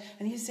the light.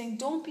 And he's saying,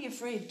 don't be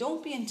afraid,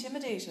 don't be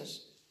intimidated.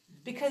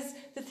 Because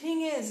the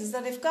thing is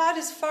that if God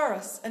is for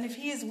us and if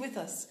He is with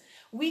us,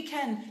 we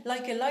can,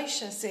 like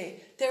Elisha,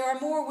 say, there are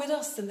more with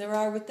us than there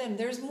are with them.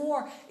 There's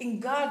more in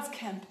God's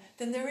camp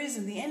than there is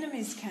in the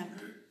enemy's camp.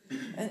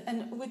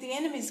 And with the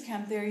enemy's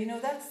camp there,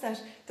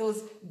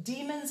 those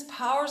demons,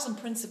 powers and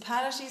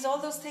principalities,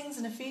 all those things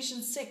in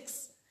Ephesians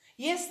 6.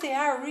 Yes, they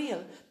are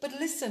real, but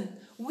listen,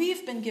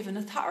 we've been given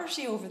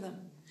authority over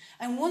them.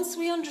 And once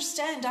we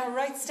understand our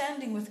right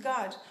standing with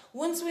God,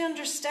 once we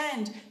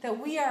understand that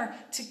we are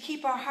to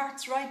keep our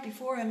hearts right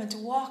before Him and to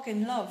walk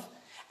in love,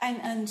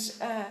 and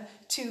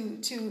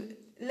to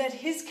let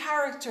His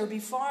character be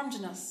formed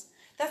in us,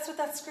 that's what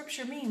that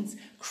scripture means.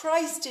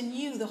 Christ in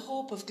you, the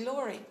hope of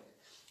glory.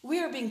 We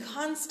are being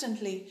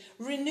constantly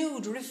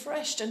renewed,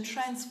 refreshed and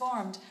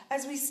transformed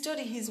as we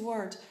study His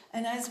word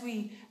and as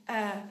we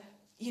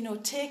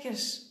take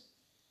it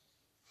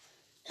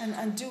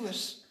and do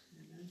it.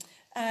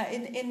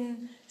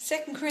 In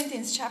 2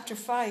 Corinthians chapter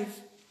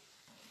 5,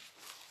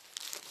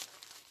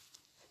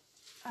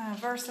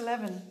 verse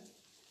 11.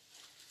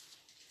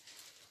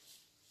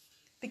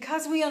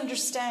 Because we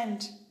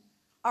understand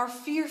our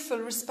fearful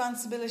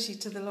responsibility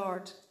to the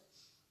Lord,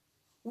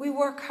 we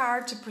work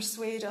hard to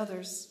persuade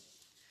others.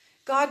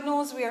 God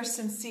knows we are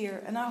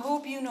sincere, and I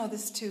hope you know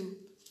this too.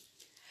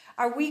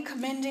 Are we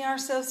commending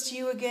ourselves to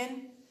you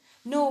again?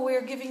 No, we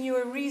are giving you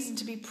a reason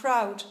to be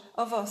proud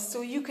of us,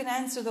 so you can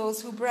answer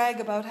those who brag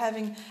about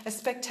having a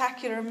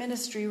spectacular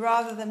ministry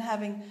rather than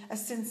having a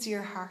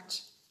sincere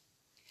heart.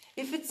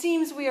 If it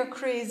seems we are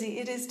crazy,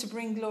 it is to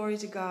bring glory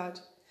to God.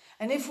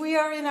 And if we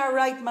are in our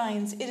right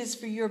minds, it is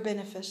for your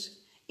benefit.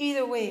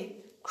 Either way,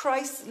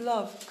 Christ's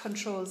love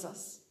controls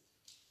us.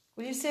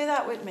 Will you say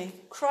that with me?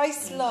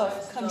 Christ's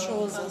love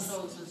controls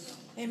us.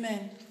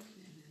 Amen.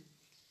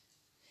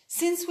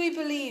 Since we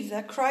believe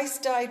that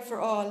Christ died for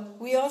all,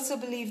 we also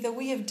believe that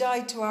we have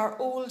died to our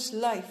old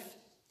life.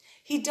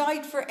 He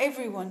died for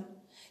everyone,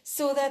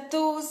 so that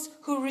those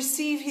who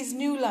receive his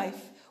new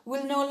life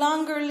will no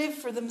longer live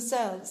for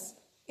themselves.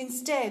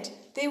 Instead,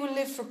 they will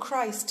live for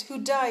Christ,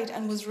 who died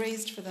and was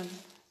raised for them.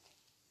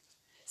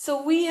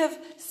 So we have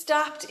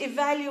stopped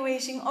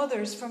evaluating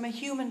others from a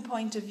human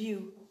point of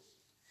view.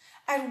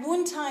 At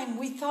one time,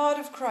 we thought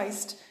of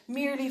Christ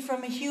merely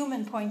from a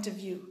human point of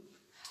view.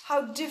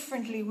 How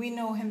differently we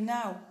know him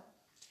now.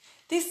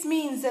 This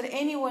means that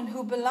anyone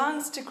who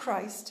belongs to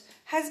Christ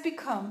has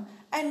become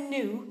a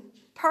new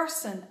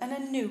person and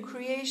a new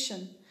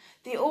creation.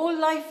 The old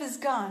life is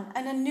gone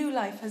and a new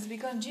life has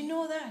begun. Do you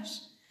know that?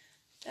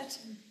 That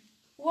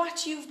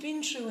what you've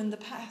been through in the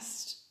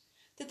past,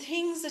 the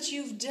things that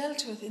you've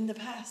dealt with in the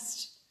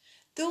past,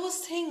 those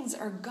things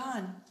are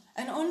gone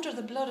and under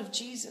the blood of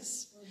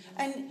Jesus.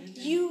 And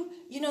you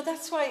know,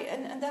 that's why,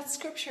 and that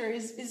scripture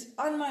is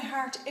on my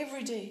heart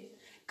every day.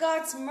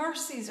 God's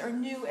mercies are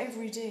new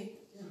every day.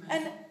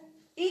 And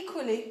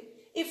equally,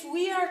 if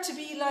we are to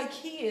be like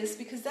he is,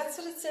 because that's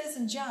what it says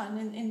in John,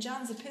 in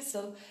John's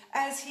epistle,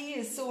 as he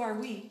is, so are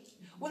we.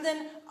 Well,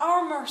 then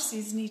our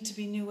mercies need to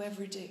be new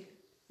every day.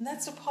 And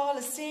that's what Paul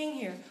is saying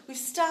here. We've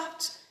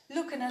stopped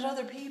looking at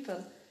other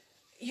people,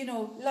 you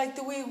know, like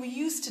the way we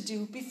used to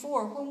do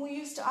before, when we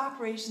used to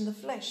operate in the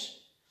flesh.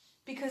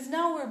 Because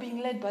now we're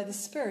being led by the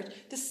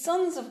Spirit. The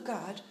sons of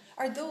God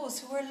are those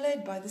who are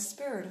led by the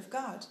Spirit of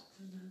God.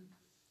 Mm-hmm.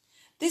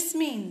 This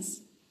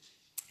means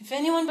if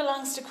anyone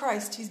belongs to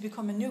Christ, he's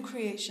become a new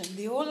creation.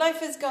 The old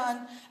life is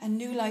gone and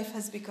new life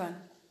has begun.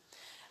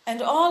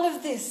 And all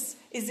of this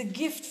is a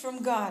gift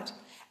from God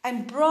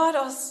and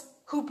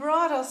who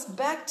brought us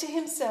back to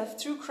himself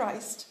through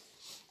Christ.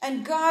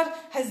 And God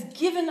has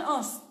given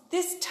us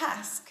this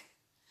task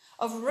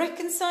of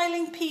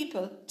reconciling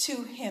people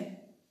to him.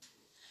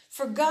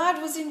 For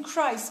God was in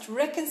Christ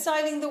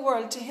reconciling the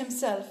world to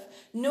himself,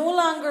 no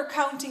longer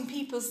counting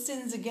people's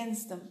sins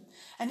against them.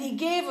 And he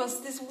gave us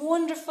this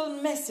wonderful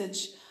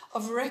message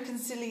of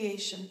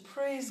reconciliation.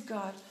 Praise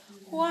God.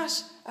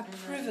 What a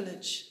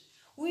privilege.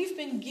 We've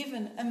been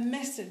given a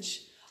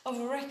message of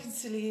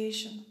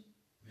reconciliation.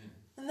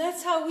 And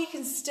that's how we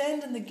can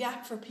stand in the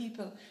gap for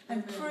people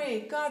and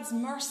pray God's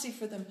mercy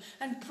for them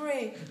and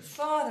pray,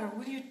 Father,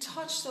 will you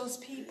touch those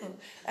people?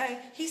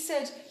 He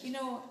said, you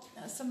know,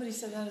 somebody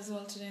said that as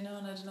well today now,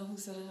 and I don't know who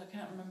said it, I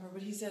can't remember,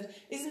 but he said,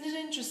 isn't it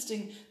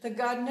interesting that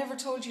God never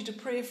told you to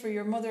pray for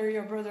your mother or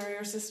your brother or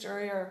your sister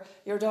or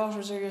your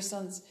daughters or your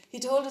sons? He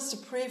told us to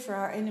pray for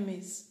our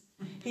enemies.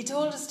 He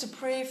told us to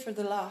pray for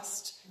the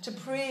lost, to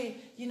pray,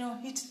 you know,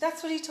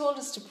 that's what he told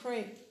us to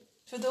pray,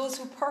 for those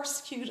who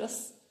persecute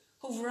us,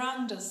 who've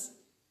wronged us.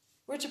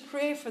 We're to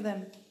pray for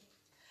them.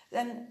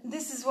 And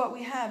this is what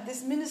we have,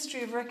 this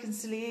ministry of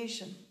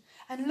reconciliation.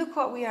 And look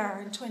what we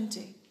are in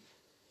 20.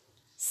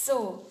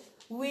 So,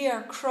 we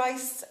are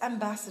Christ's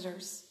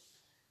ambassadors.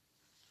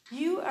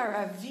 You are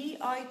a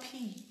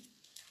VIP.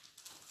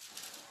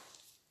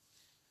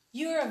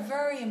 You're a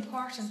very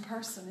important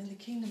person in the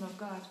kingdom of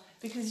God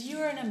because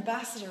you're an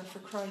ambassador for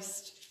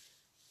Christ.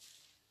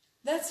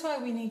 That's why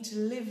we need to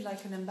live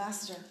like an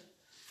ambassador.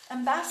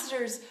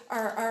 Ambassadors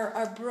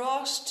are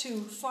brought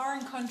to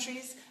foreign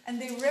countries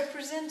and they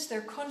represent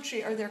their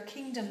country or their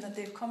kingdom that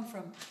they've come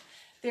from.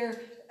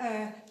 They're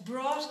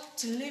brought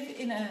to live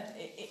in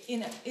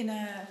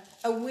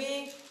a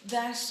way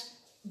that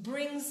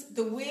brings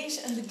the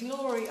weight and the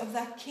glory of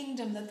that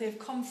kingdom that they've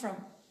come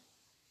from.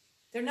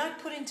 They're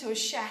not put into a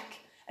shack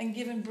and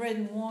given bread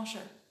and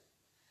water.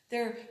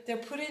 They're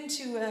put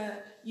into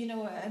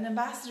an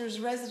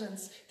ambassador's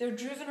residence. They're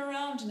driven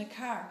around in a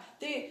car.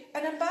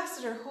 An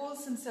ambassador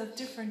holds himself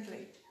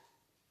differently.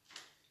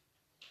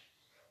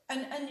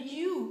 And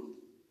you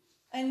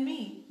and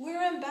me,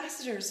 we're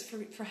ambassadors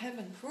for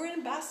heaven. We're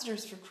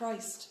ambassadors for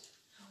Christ.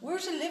 We're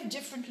to live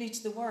differently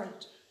to the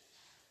world.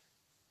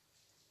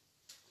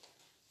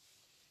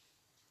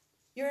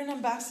 You're an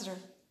ambassador.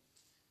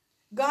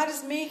 God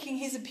is making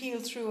his appeal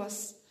through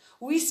us.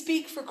 We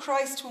speak for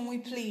Christ when we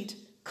plead,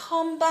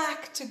 come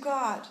back to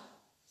God.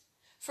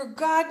 For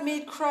God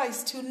made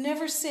Christ, who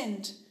never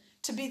sinned,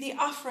 to be the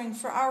offering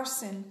for our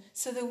sin,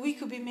 so that we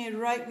could be made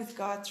right with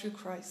God through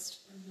Christ.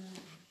 Amen.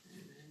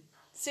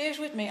 Say it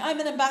with me. I'm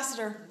an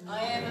ambassador.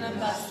 I am an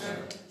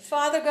ambassador.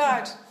 Father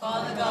God.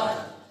 Father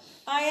God.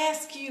 I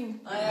ask you.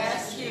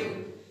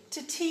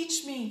 To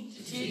teach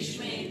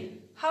me.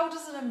 How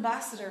does an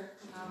ambassador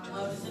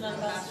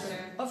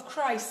of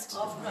Christ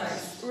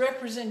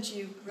represent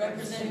you?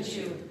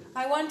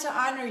 I want to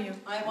honor you.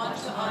 I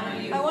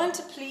want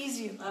to please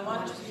you.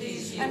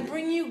 And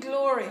bring you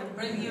glory.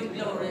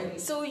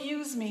 So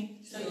use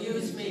me.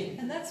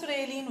 And that's what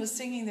Aileen was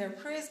singing there.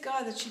 Praise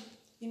God that she,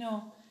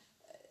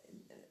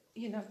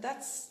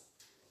 that's,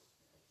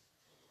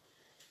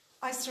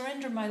 I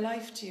surrender my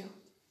life to you.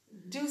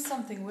 Do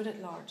something with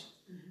it, Lord.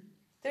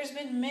 There's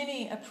been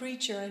many a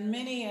preacher and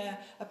many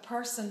a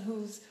person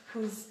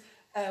who's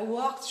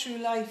walked through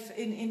life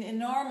in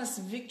enormous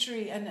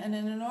victory and an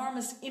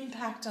enormous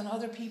impact on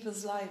other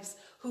people's lives,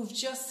 who've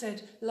just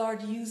said,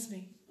 Lord, use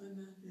me.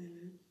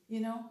 Amen. You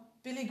know,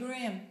 Billy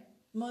Graham,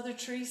 Mother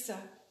Teresa,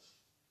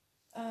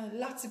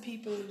 lots of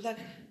people, that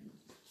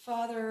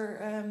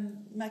Father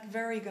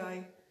McVery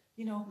guy,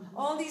 you know,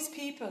 all these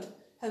people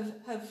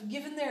have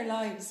given their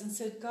lives and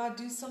said, God,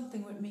 do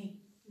something with me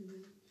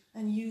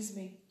and use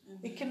me.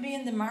 It can be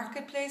in the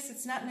marketplace.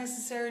 It's not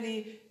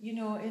necessarily, you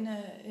know, in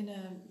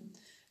a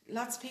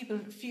lots of people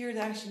fear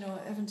that, you know,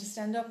 having to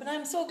stand up. And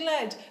I'm so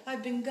glad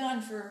I've been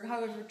gone for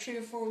however 3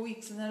 or 4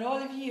 weeks, and that all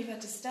of you have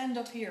had to stand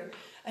up here.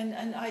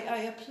 And I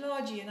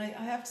applaud you, and I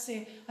have to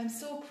say I'm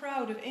so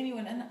proud of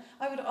anyone. And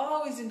I would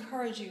always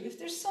encourage you, if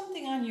there's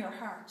something on your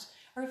heart,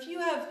 or if you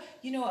have,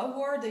 you know, a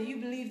word that you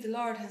believe the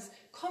Lord has,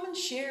 come and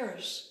share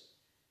it.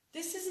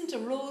 This isn't a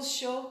rose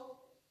show.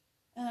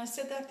 And I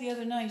said that the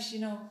other night, you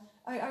know.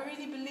 I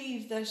really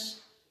believe that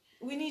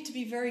we need to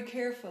be very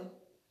careful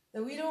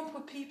that we don't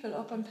put people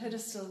up on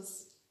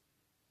pedestals,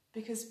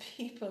 because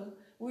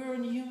we're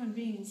only human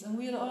beings, and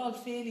we'll all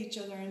fail each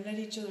other and let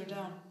each other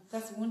down.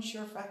 That's one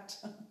sure fact.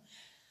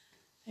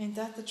 Ain't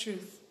that the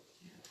truth?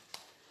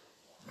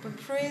 But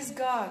praise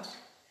God,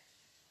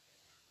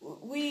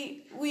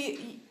 we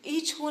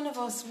each one of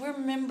us, we're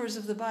members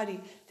of the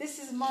body. This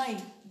is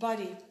my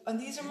body, and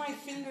these are my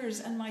fingers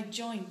and my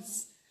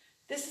joints.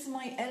 This is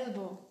my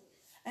elbow.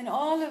 And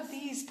all of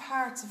these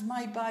parts of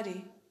my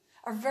body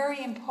are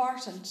very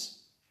important.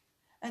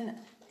 And,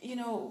 you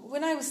know,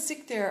 when I was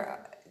sick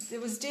there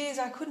was days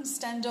I couldn't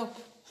stand up.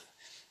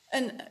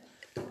 And,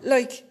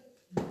 like,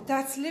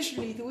 that's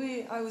literally the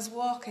way I was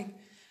walking.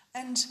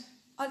 And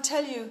I'll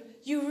tell you,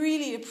 you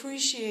really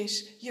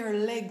appreciate your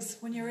legs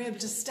when you're able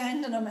to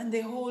stand on them and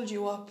they hold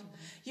you up.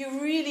 You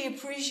really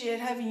appreciate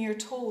having your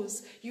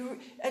toes.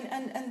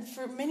 And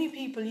for many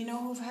people, you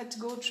know, who've had to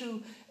go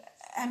through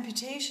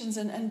amputations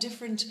and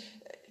different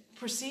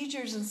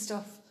procedures and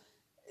stuff,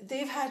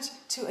 they've had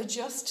to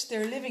adjust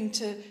their living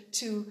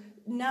to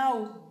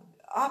now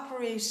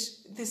operate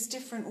this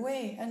different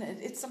way, and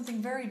it's something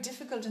very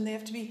difficult, and they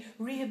have to be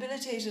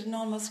rehabilitated and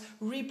almost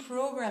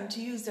reprogrammed to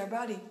use their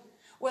body.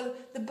 Well,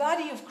 the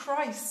body of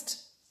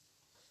Christ,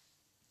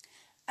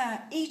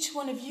 each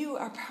one of you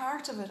are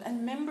part of it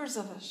and members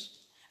of it,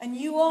 and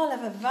you all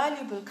have a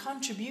valuable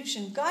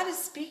contribution. God is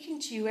speaking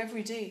to you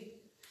every day.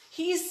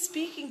 He is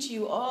speaking to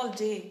you all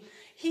day.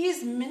 He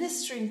is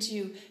ministering to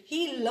you.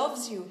 He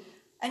loves you.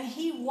 And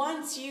He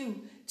wants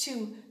you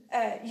to,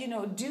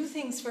 do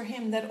things for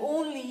Him that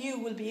only you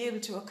will be able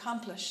to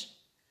accomplish.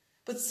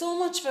 But so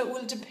much of it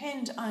will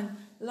depend on,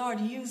 Lord,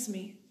 use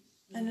me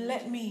and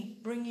let me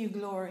bring you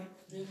glory.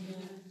 Amen.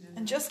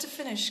 And just to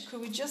finish,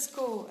 could we just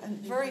go and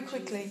very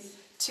quickly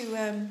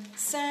to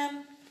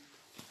Psalm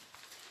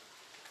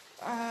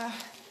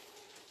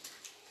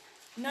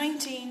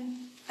 19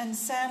 and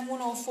Psalm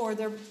 104.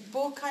 They're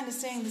both kind of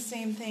saying the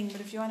same thing,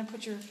 but if you want to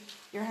put your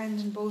hand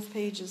in both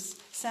pages.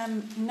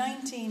 Psalm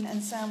 19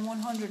 and Psalm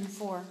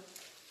 104.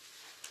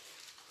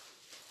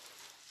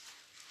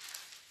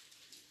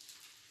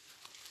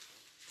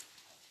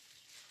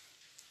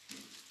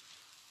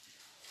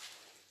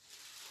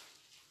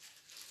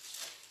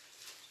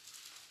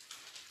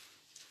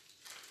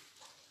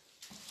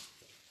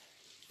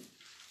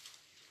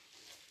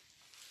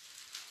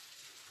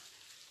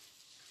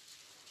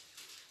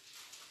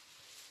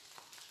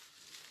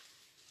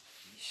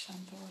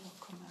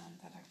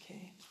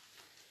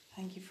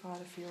 Thank you,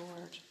 Father, for your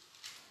word.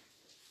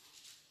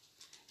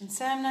 In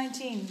Psalm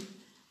 19,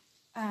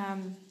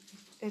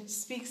 it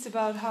speaks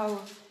about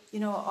how, you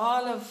know,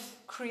 all of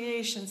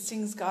creation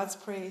sings God's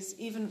praise,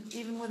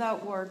 even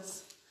without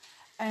words.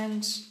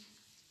 And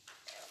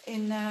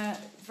in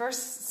verse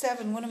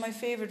 7, one of my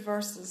favorite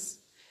verses,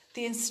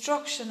 the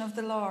instructions of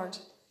the Lord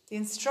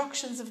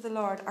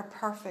are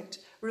perfect,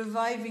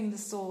 reviving the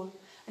soul.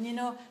 And you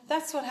know,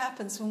 that's what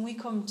happens when we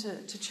come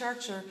to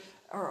church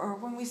or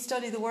when we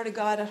study the Word of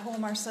God at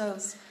home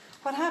ourselves.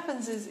 What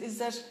happens is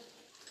that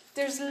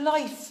there's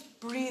life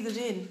breathed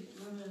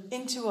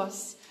into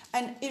us.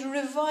 And it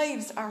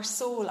revives our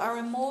soul, our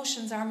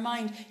emotions, our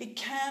mind. It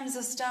calms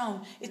us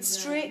down. It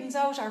straightens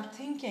out our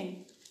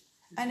thinking.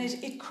 And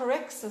it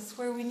corrects us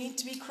where we need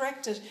to be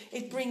corrected.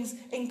 It brings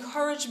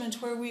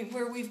encouragement where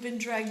we've been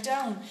dragged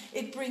down.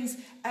 It brings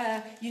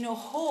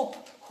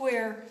hope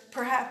where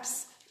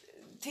perhaps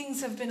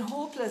things have been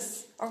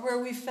hopeless or where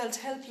we've felt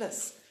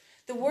helpless.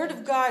 The Word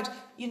of God,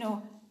 you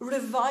know,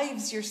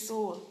 revives your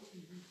soul.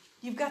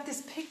 You've got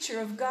this picture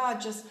of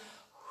God just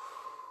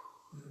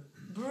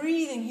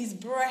breathing His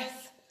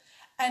breath,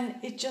 and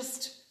it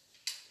just,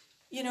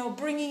 you know,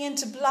 bringing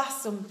into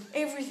blossom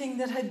everything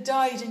that had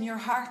died in your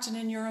heart and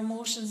in your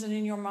emotions and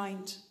in your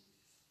mind,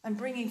 and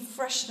bringing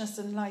freshness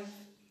and life.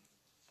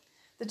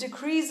 The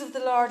decrees of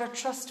the Lord are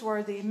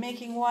trustworthy,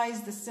 making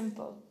wise the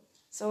simple.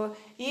 So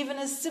even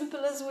as simple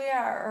as we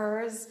are,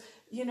 or as,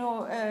 you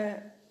know,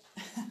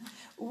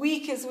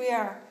 weak as we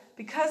are,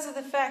 because of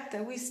the fact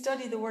that we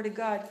study the Word of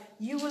God,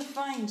 you will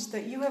find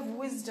that you have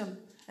wisdom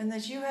and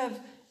that you have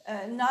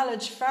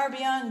knowledge far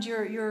beyond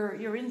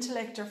your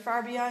intellect or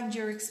far beyond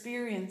your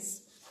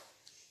experience.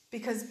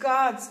 Because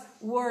God's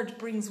word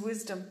brings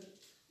wisdom.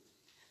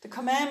 The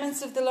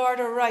commandments of the Lord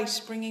are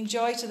right, bringing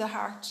joy to the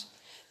heart.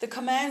 The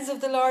commands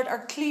of the Lord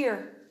are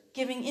clear,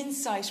 giving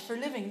insight for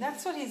living.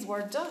 That's what his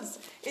word does,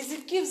 is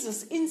it gives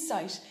us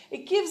insight.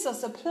 It gives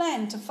us a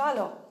plan to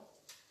follow.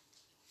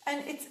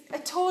 And it's a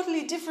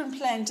totally different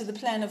plan to the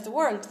plan of the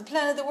world. The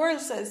plan of the world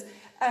says,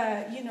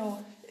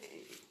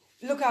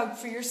 look out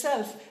for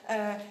yourself,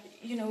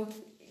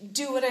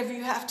 do whatever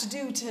you have to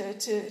do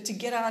to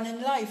get on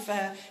in life,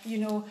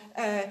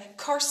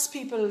 curse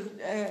people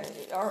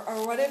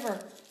or whatever.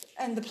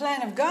 And the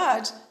plan of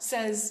God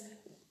says,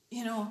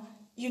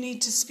 you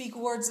need to speak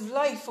words of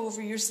life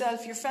over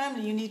yourself, your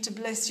family. You need to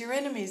bless your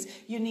enemies.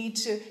 You need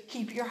to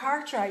keep your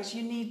heart right.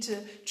 You need to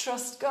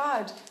trust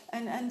God.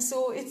 And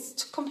so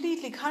it's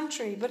completely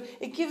contrary, but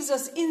it gives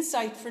us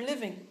insight for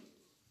living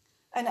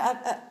and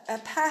a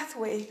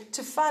pathway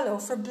to follow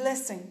for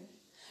blessing.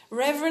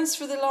 Reverence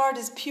for the Lord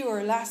is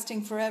pure,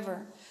 lasting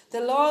forever.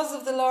 The laws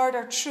of the Lord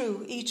are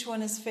true, each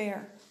one is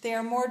fair. They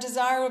are more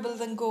desirable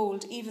than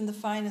gold, even the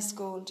finest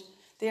gold.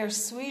 They are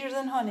sweeter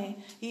than honey,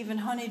 even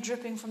honey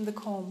dripping from the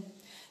comb.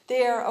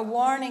 They are a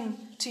warning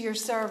to your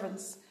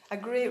servants, a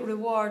great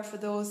reward for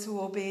those who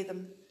obey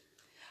them.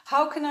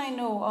 How can I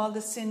know all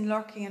the sin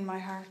lurking in my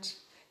heart?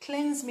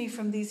 Cleanse me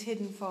from these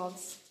hidden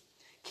faults.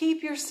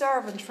 Keep your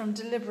servant from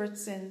deliberate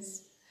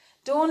sins.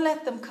 Don't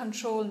let them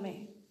control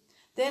me.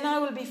 Then I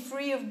will be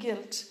free of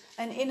guilt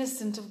and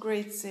innocent of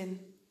great sin.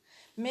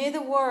 May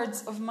the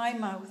words of my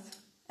mouth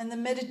and the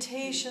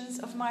meditations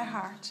of my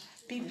heart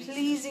be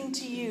pleasing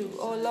to you,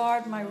 O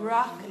Lord, my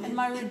rock and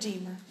my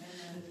redeemer.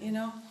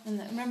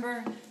 And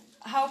remember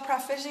how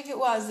prophetic it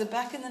was that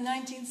back in the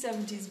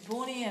 1970s,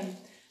 Boney M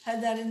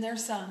had that in their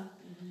song.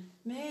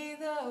 May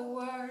the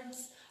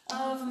words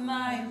of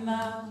my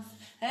mouth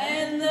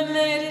and the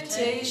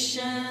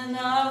meditation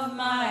of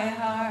my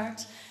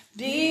heart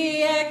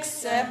be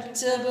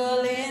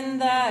acceptable in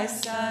thy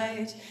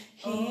sight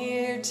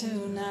here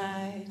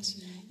tonight.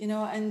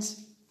 And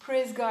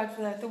praise God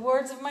for that. The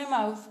words of my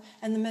mouth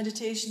and the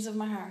meditations of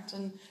my heart.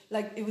 And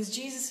like it was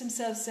Jesus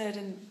himself said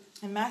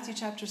in Matthew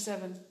chapter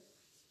 7,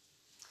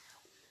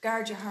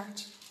 guard your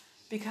heart,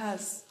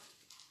 because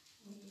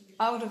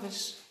out of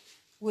it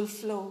will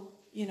flow,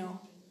 the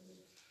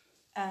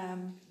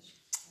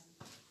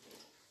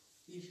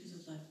issues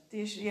of life.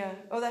 The issue, yeah.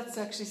 Oh, that's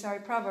actually,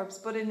 Proverbs.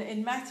 But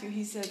in Matthew,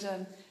 he said,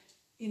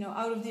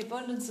 out of the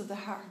abundance of the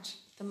heart,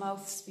 the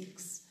mouth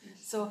speaks.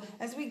 So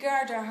as we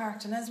guard our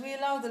heart and as we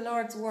allow the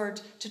Lord's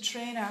word to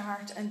train our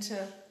heart and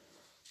to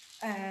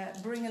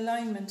bring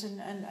alignment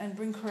and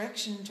bring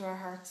correction into our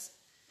hearts,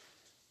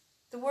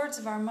 the words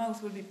of our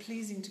mouth will be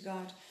pleasing to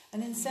God.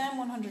 And in Psalm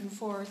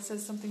 104, it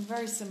says something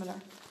very similar.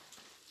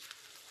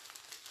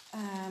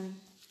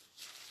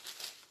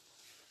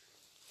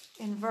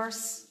 In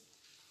verse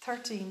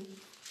 13,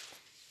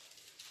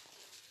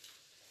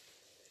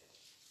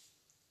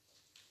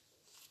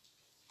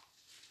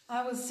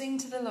 I will sing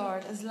to the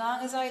Lord as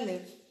long as I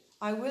live.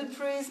 I will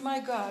praise my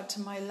God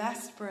to my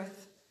last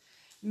breath.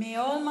 May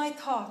all my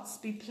thoughts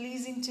be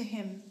pleasing to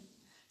him,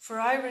 for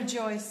I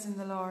rejoice in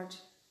the Lord.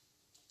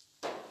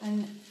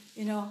 And,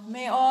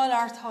 may all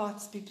our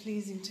thoughts be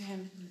pleasing to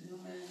him.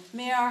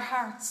 May our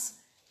hearts,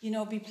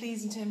 be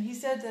pleasing to him. He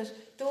said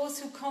that those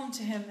who come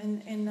to him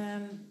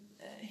in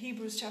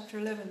Hebrews chapter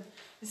 11,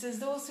 it says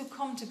those who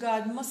come to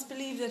God must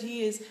believe that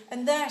he is,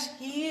 and that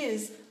he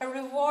is a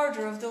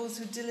rewarder of those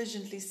who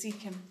diligently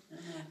seek him.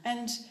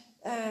 And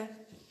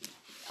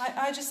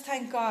I just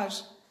thank God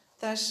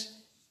that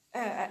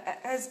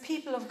as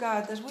people of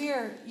God, that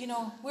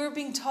we're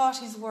being taught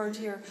his word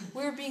here.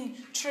 We're being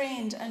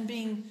trained and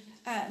being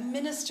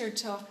ministered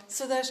to,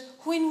 so that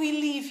when we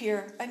leave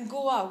here and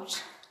go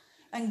out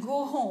and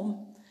go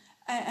home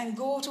and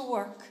go to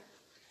work,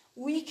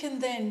 we can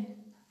then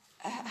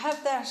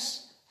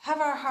have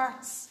our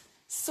hearts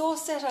so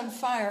set on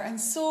fire and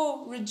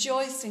so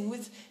rejoicing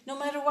with, no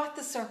matter what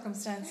the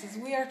circumstances,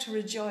 we are to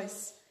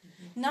rejoice.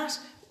 Not,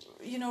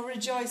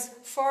 rejoice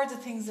for the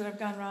things that have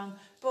gone wrong,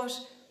 but,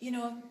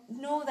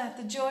 know that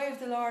the joy of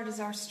the Lord is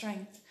our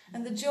strength.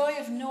 And the joy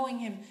of knowing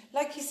him,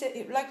 like he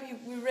said, like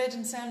we read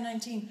in Psalm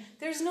 19,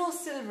 there's no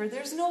silver,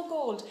 there's no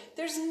gold,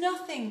 there's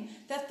nothing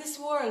that this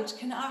world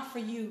can offer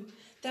you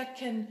that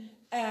can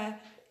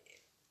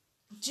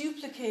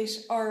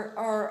duplicate or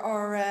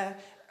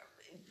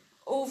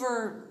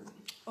over,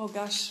 oh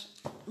gosh,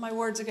 my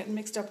words are getting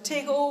mixed up,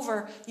 take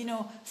over,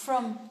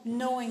 from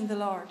knowing the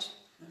Lord.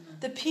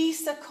 The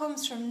peace that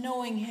comes from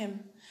knowing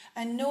him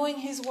and knowing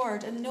his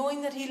word and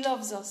knowing that he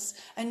loves us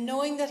and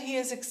knowing that he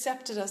has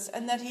accepted us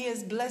and that he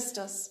has blessed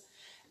us,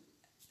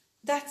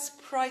 that's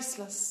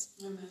priceless.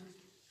 Amen.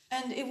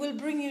 And it will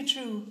bring you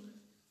through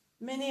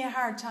Many a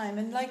hard time.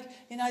 And like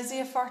in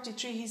Isaiah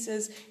 43, he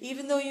says,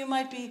 even though you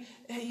might be,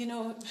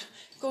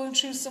 going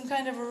through some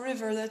kind of a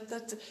river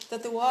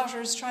that the water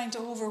is trying to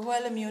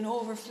overwhelm you and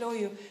overflow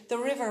you,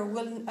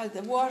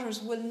 the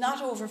waters will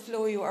not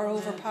overflow you or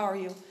overpower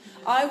you.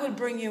 I will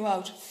bring you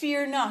out.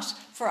 Fear not,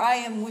 for I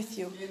am with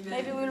you. Amen.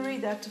 Maybe we'll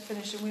read that to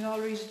finish and we'll all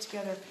read it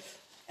together.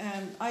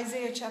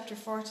 Isaiah chapter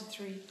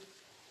 43.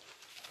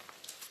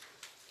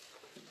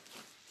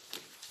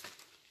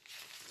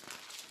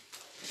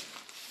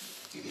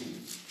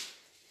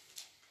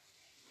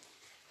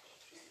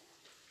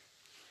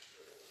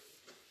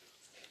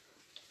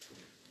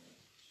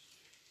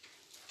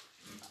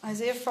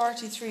 Isaiah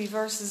 43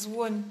 verses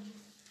 1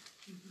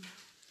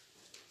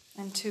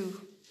 and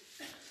 2.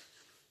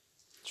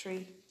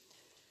 3.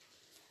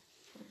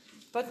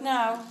 But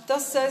now,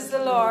 thus says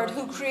the Lord,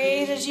 who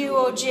created you,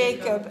 O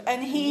Jacob,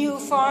 and he who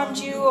formed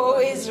you, O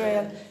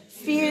Israel,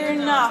 fear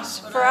not,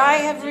 for I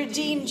have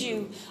redeemed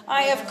you.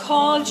 I have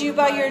called you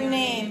by your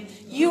name.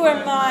 You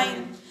are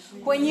mine.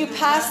 When you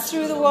pass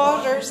through the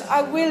waters,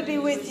 I will be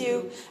with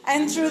you,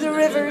 and through the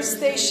rivers,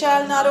 they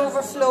shall not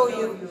overflow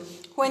you.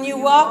 When you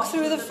walk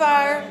through the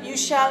fire, you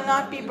shall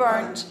not be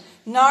burnt,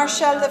 nor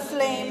shall the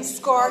flames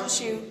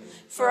scorch you.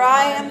 For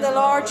I am the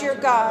Lord your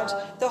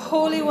God, the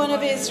Holy One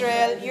of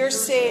Israel, your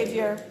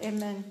Saviour.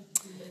 Amen.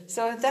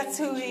 So that's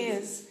who he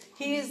is.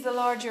 He is the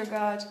Lord your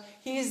God.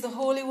 He is the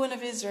Holy One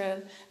of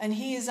Israel, and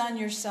he is on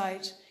your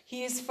side.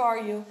 He is for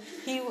you.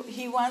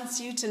 He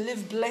wants you to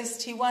live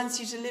blessed. He wants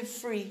you to live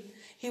free.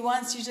 He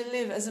wants you to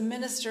live as a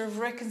minister of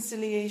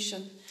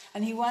reconciliation.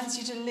 And he wants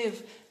you to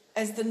live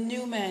as the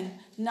new man,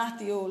 not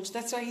the old.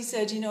 That's why he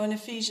said, in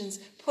Ephesians,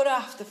 put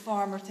off the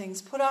former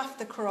things, put off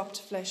the corrupt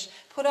flesh,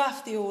 put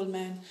off the old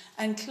man,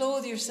 and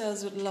clothe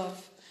yourselves with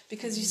love.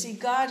 Because you see,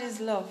 God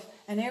is love,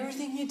 and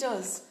everything he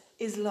does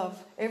is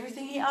love.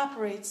 Everything he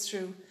operates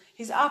through,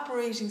 his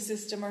operating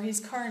system or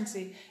his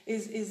currency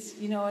is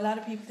a lot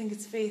of people think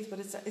it's faith, but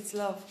it's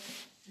love.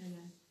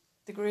 Amen.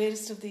 The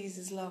greatest of these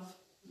is love.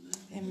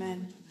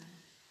 Amen.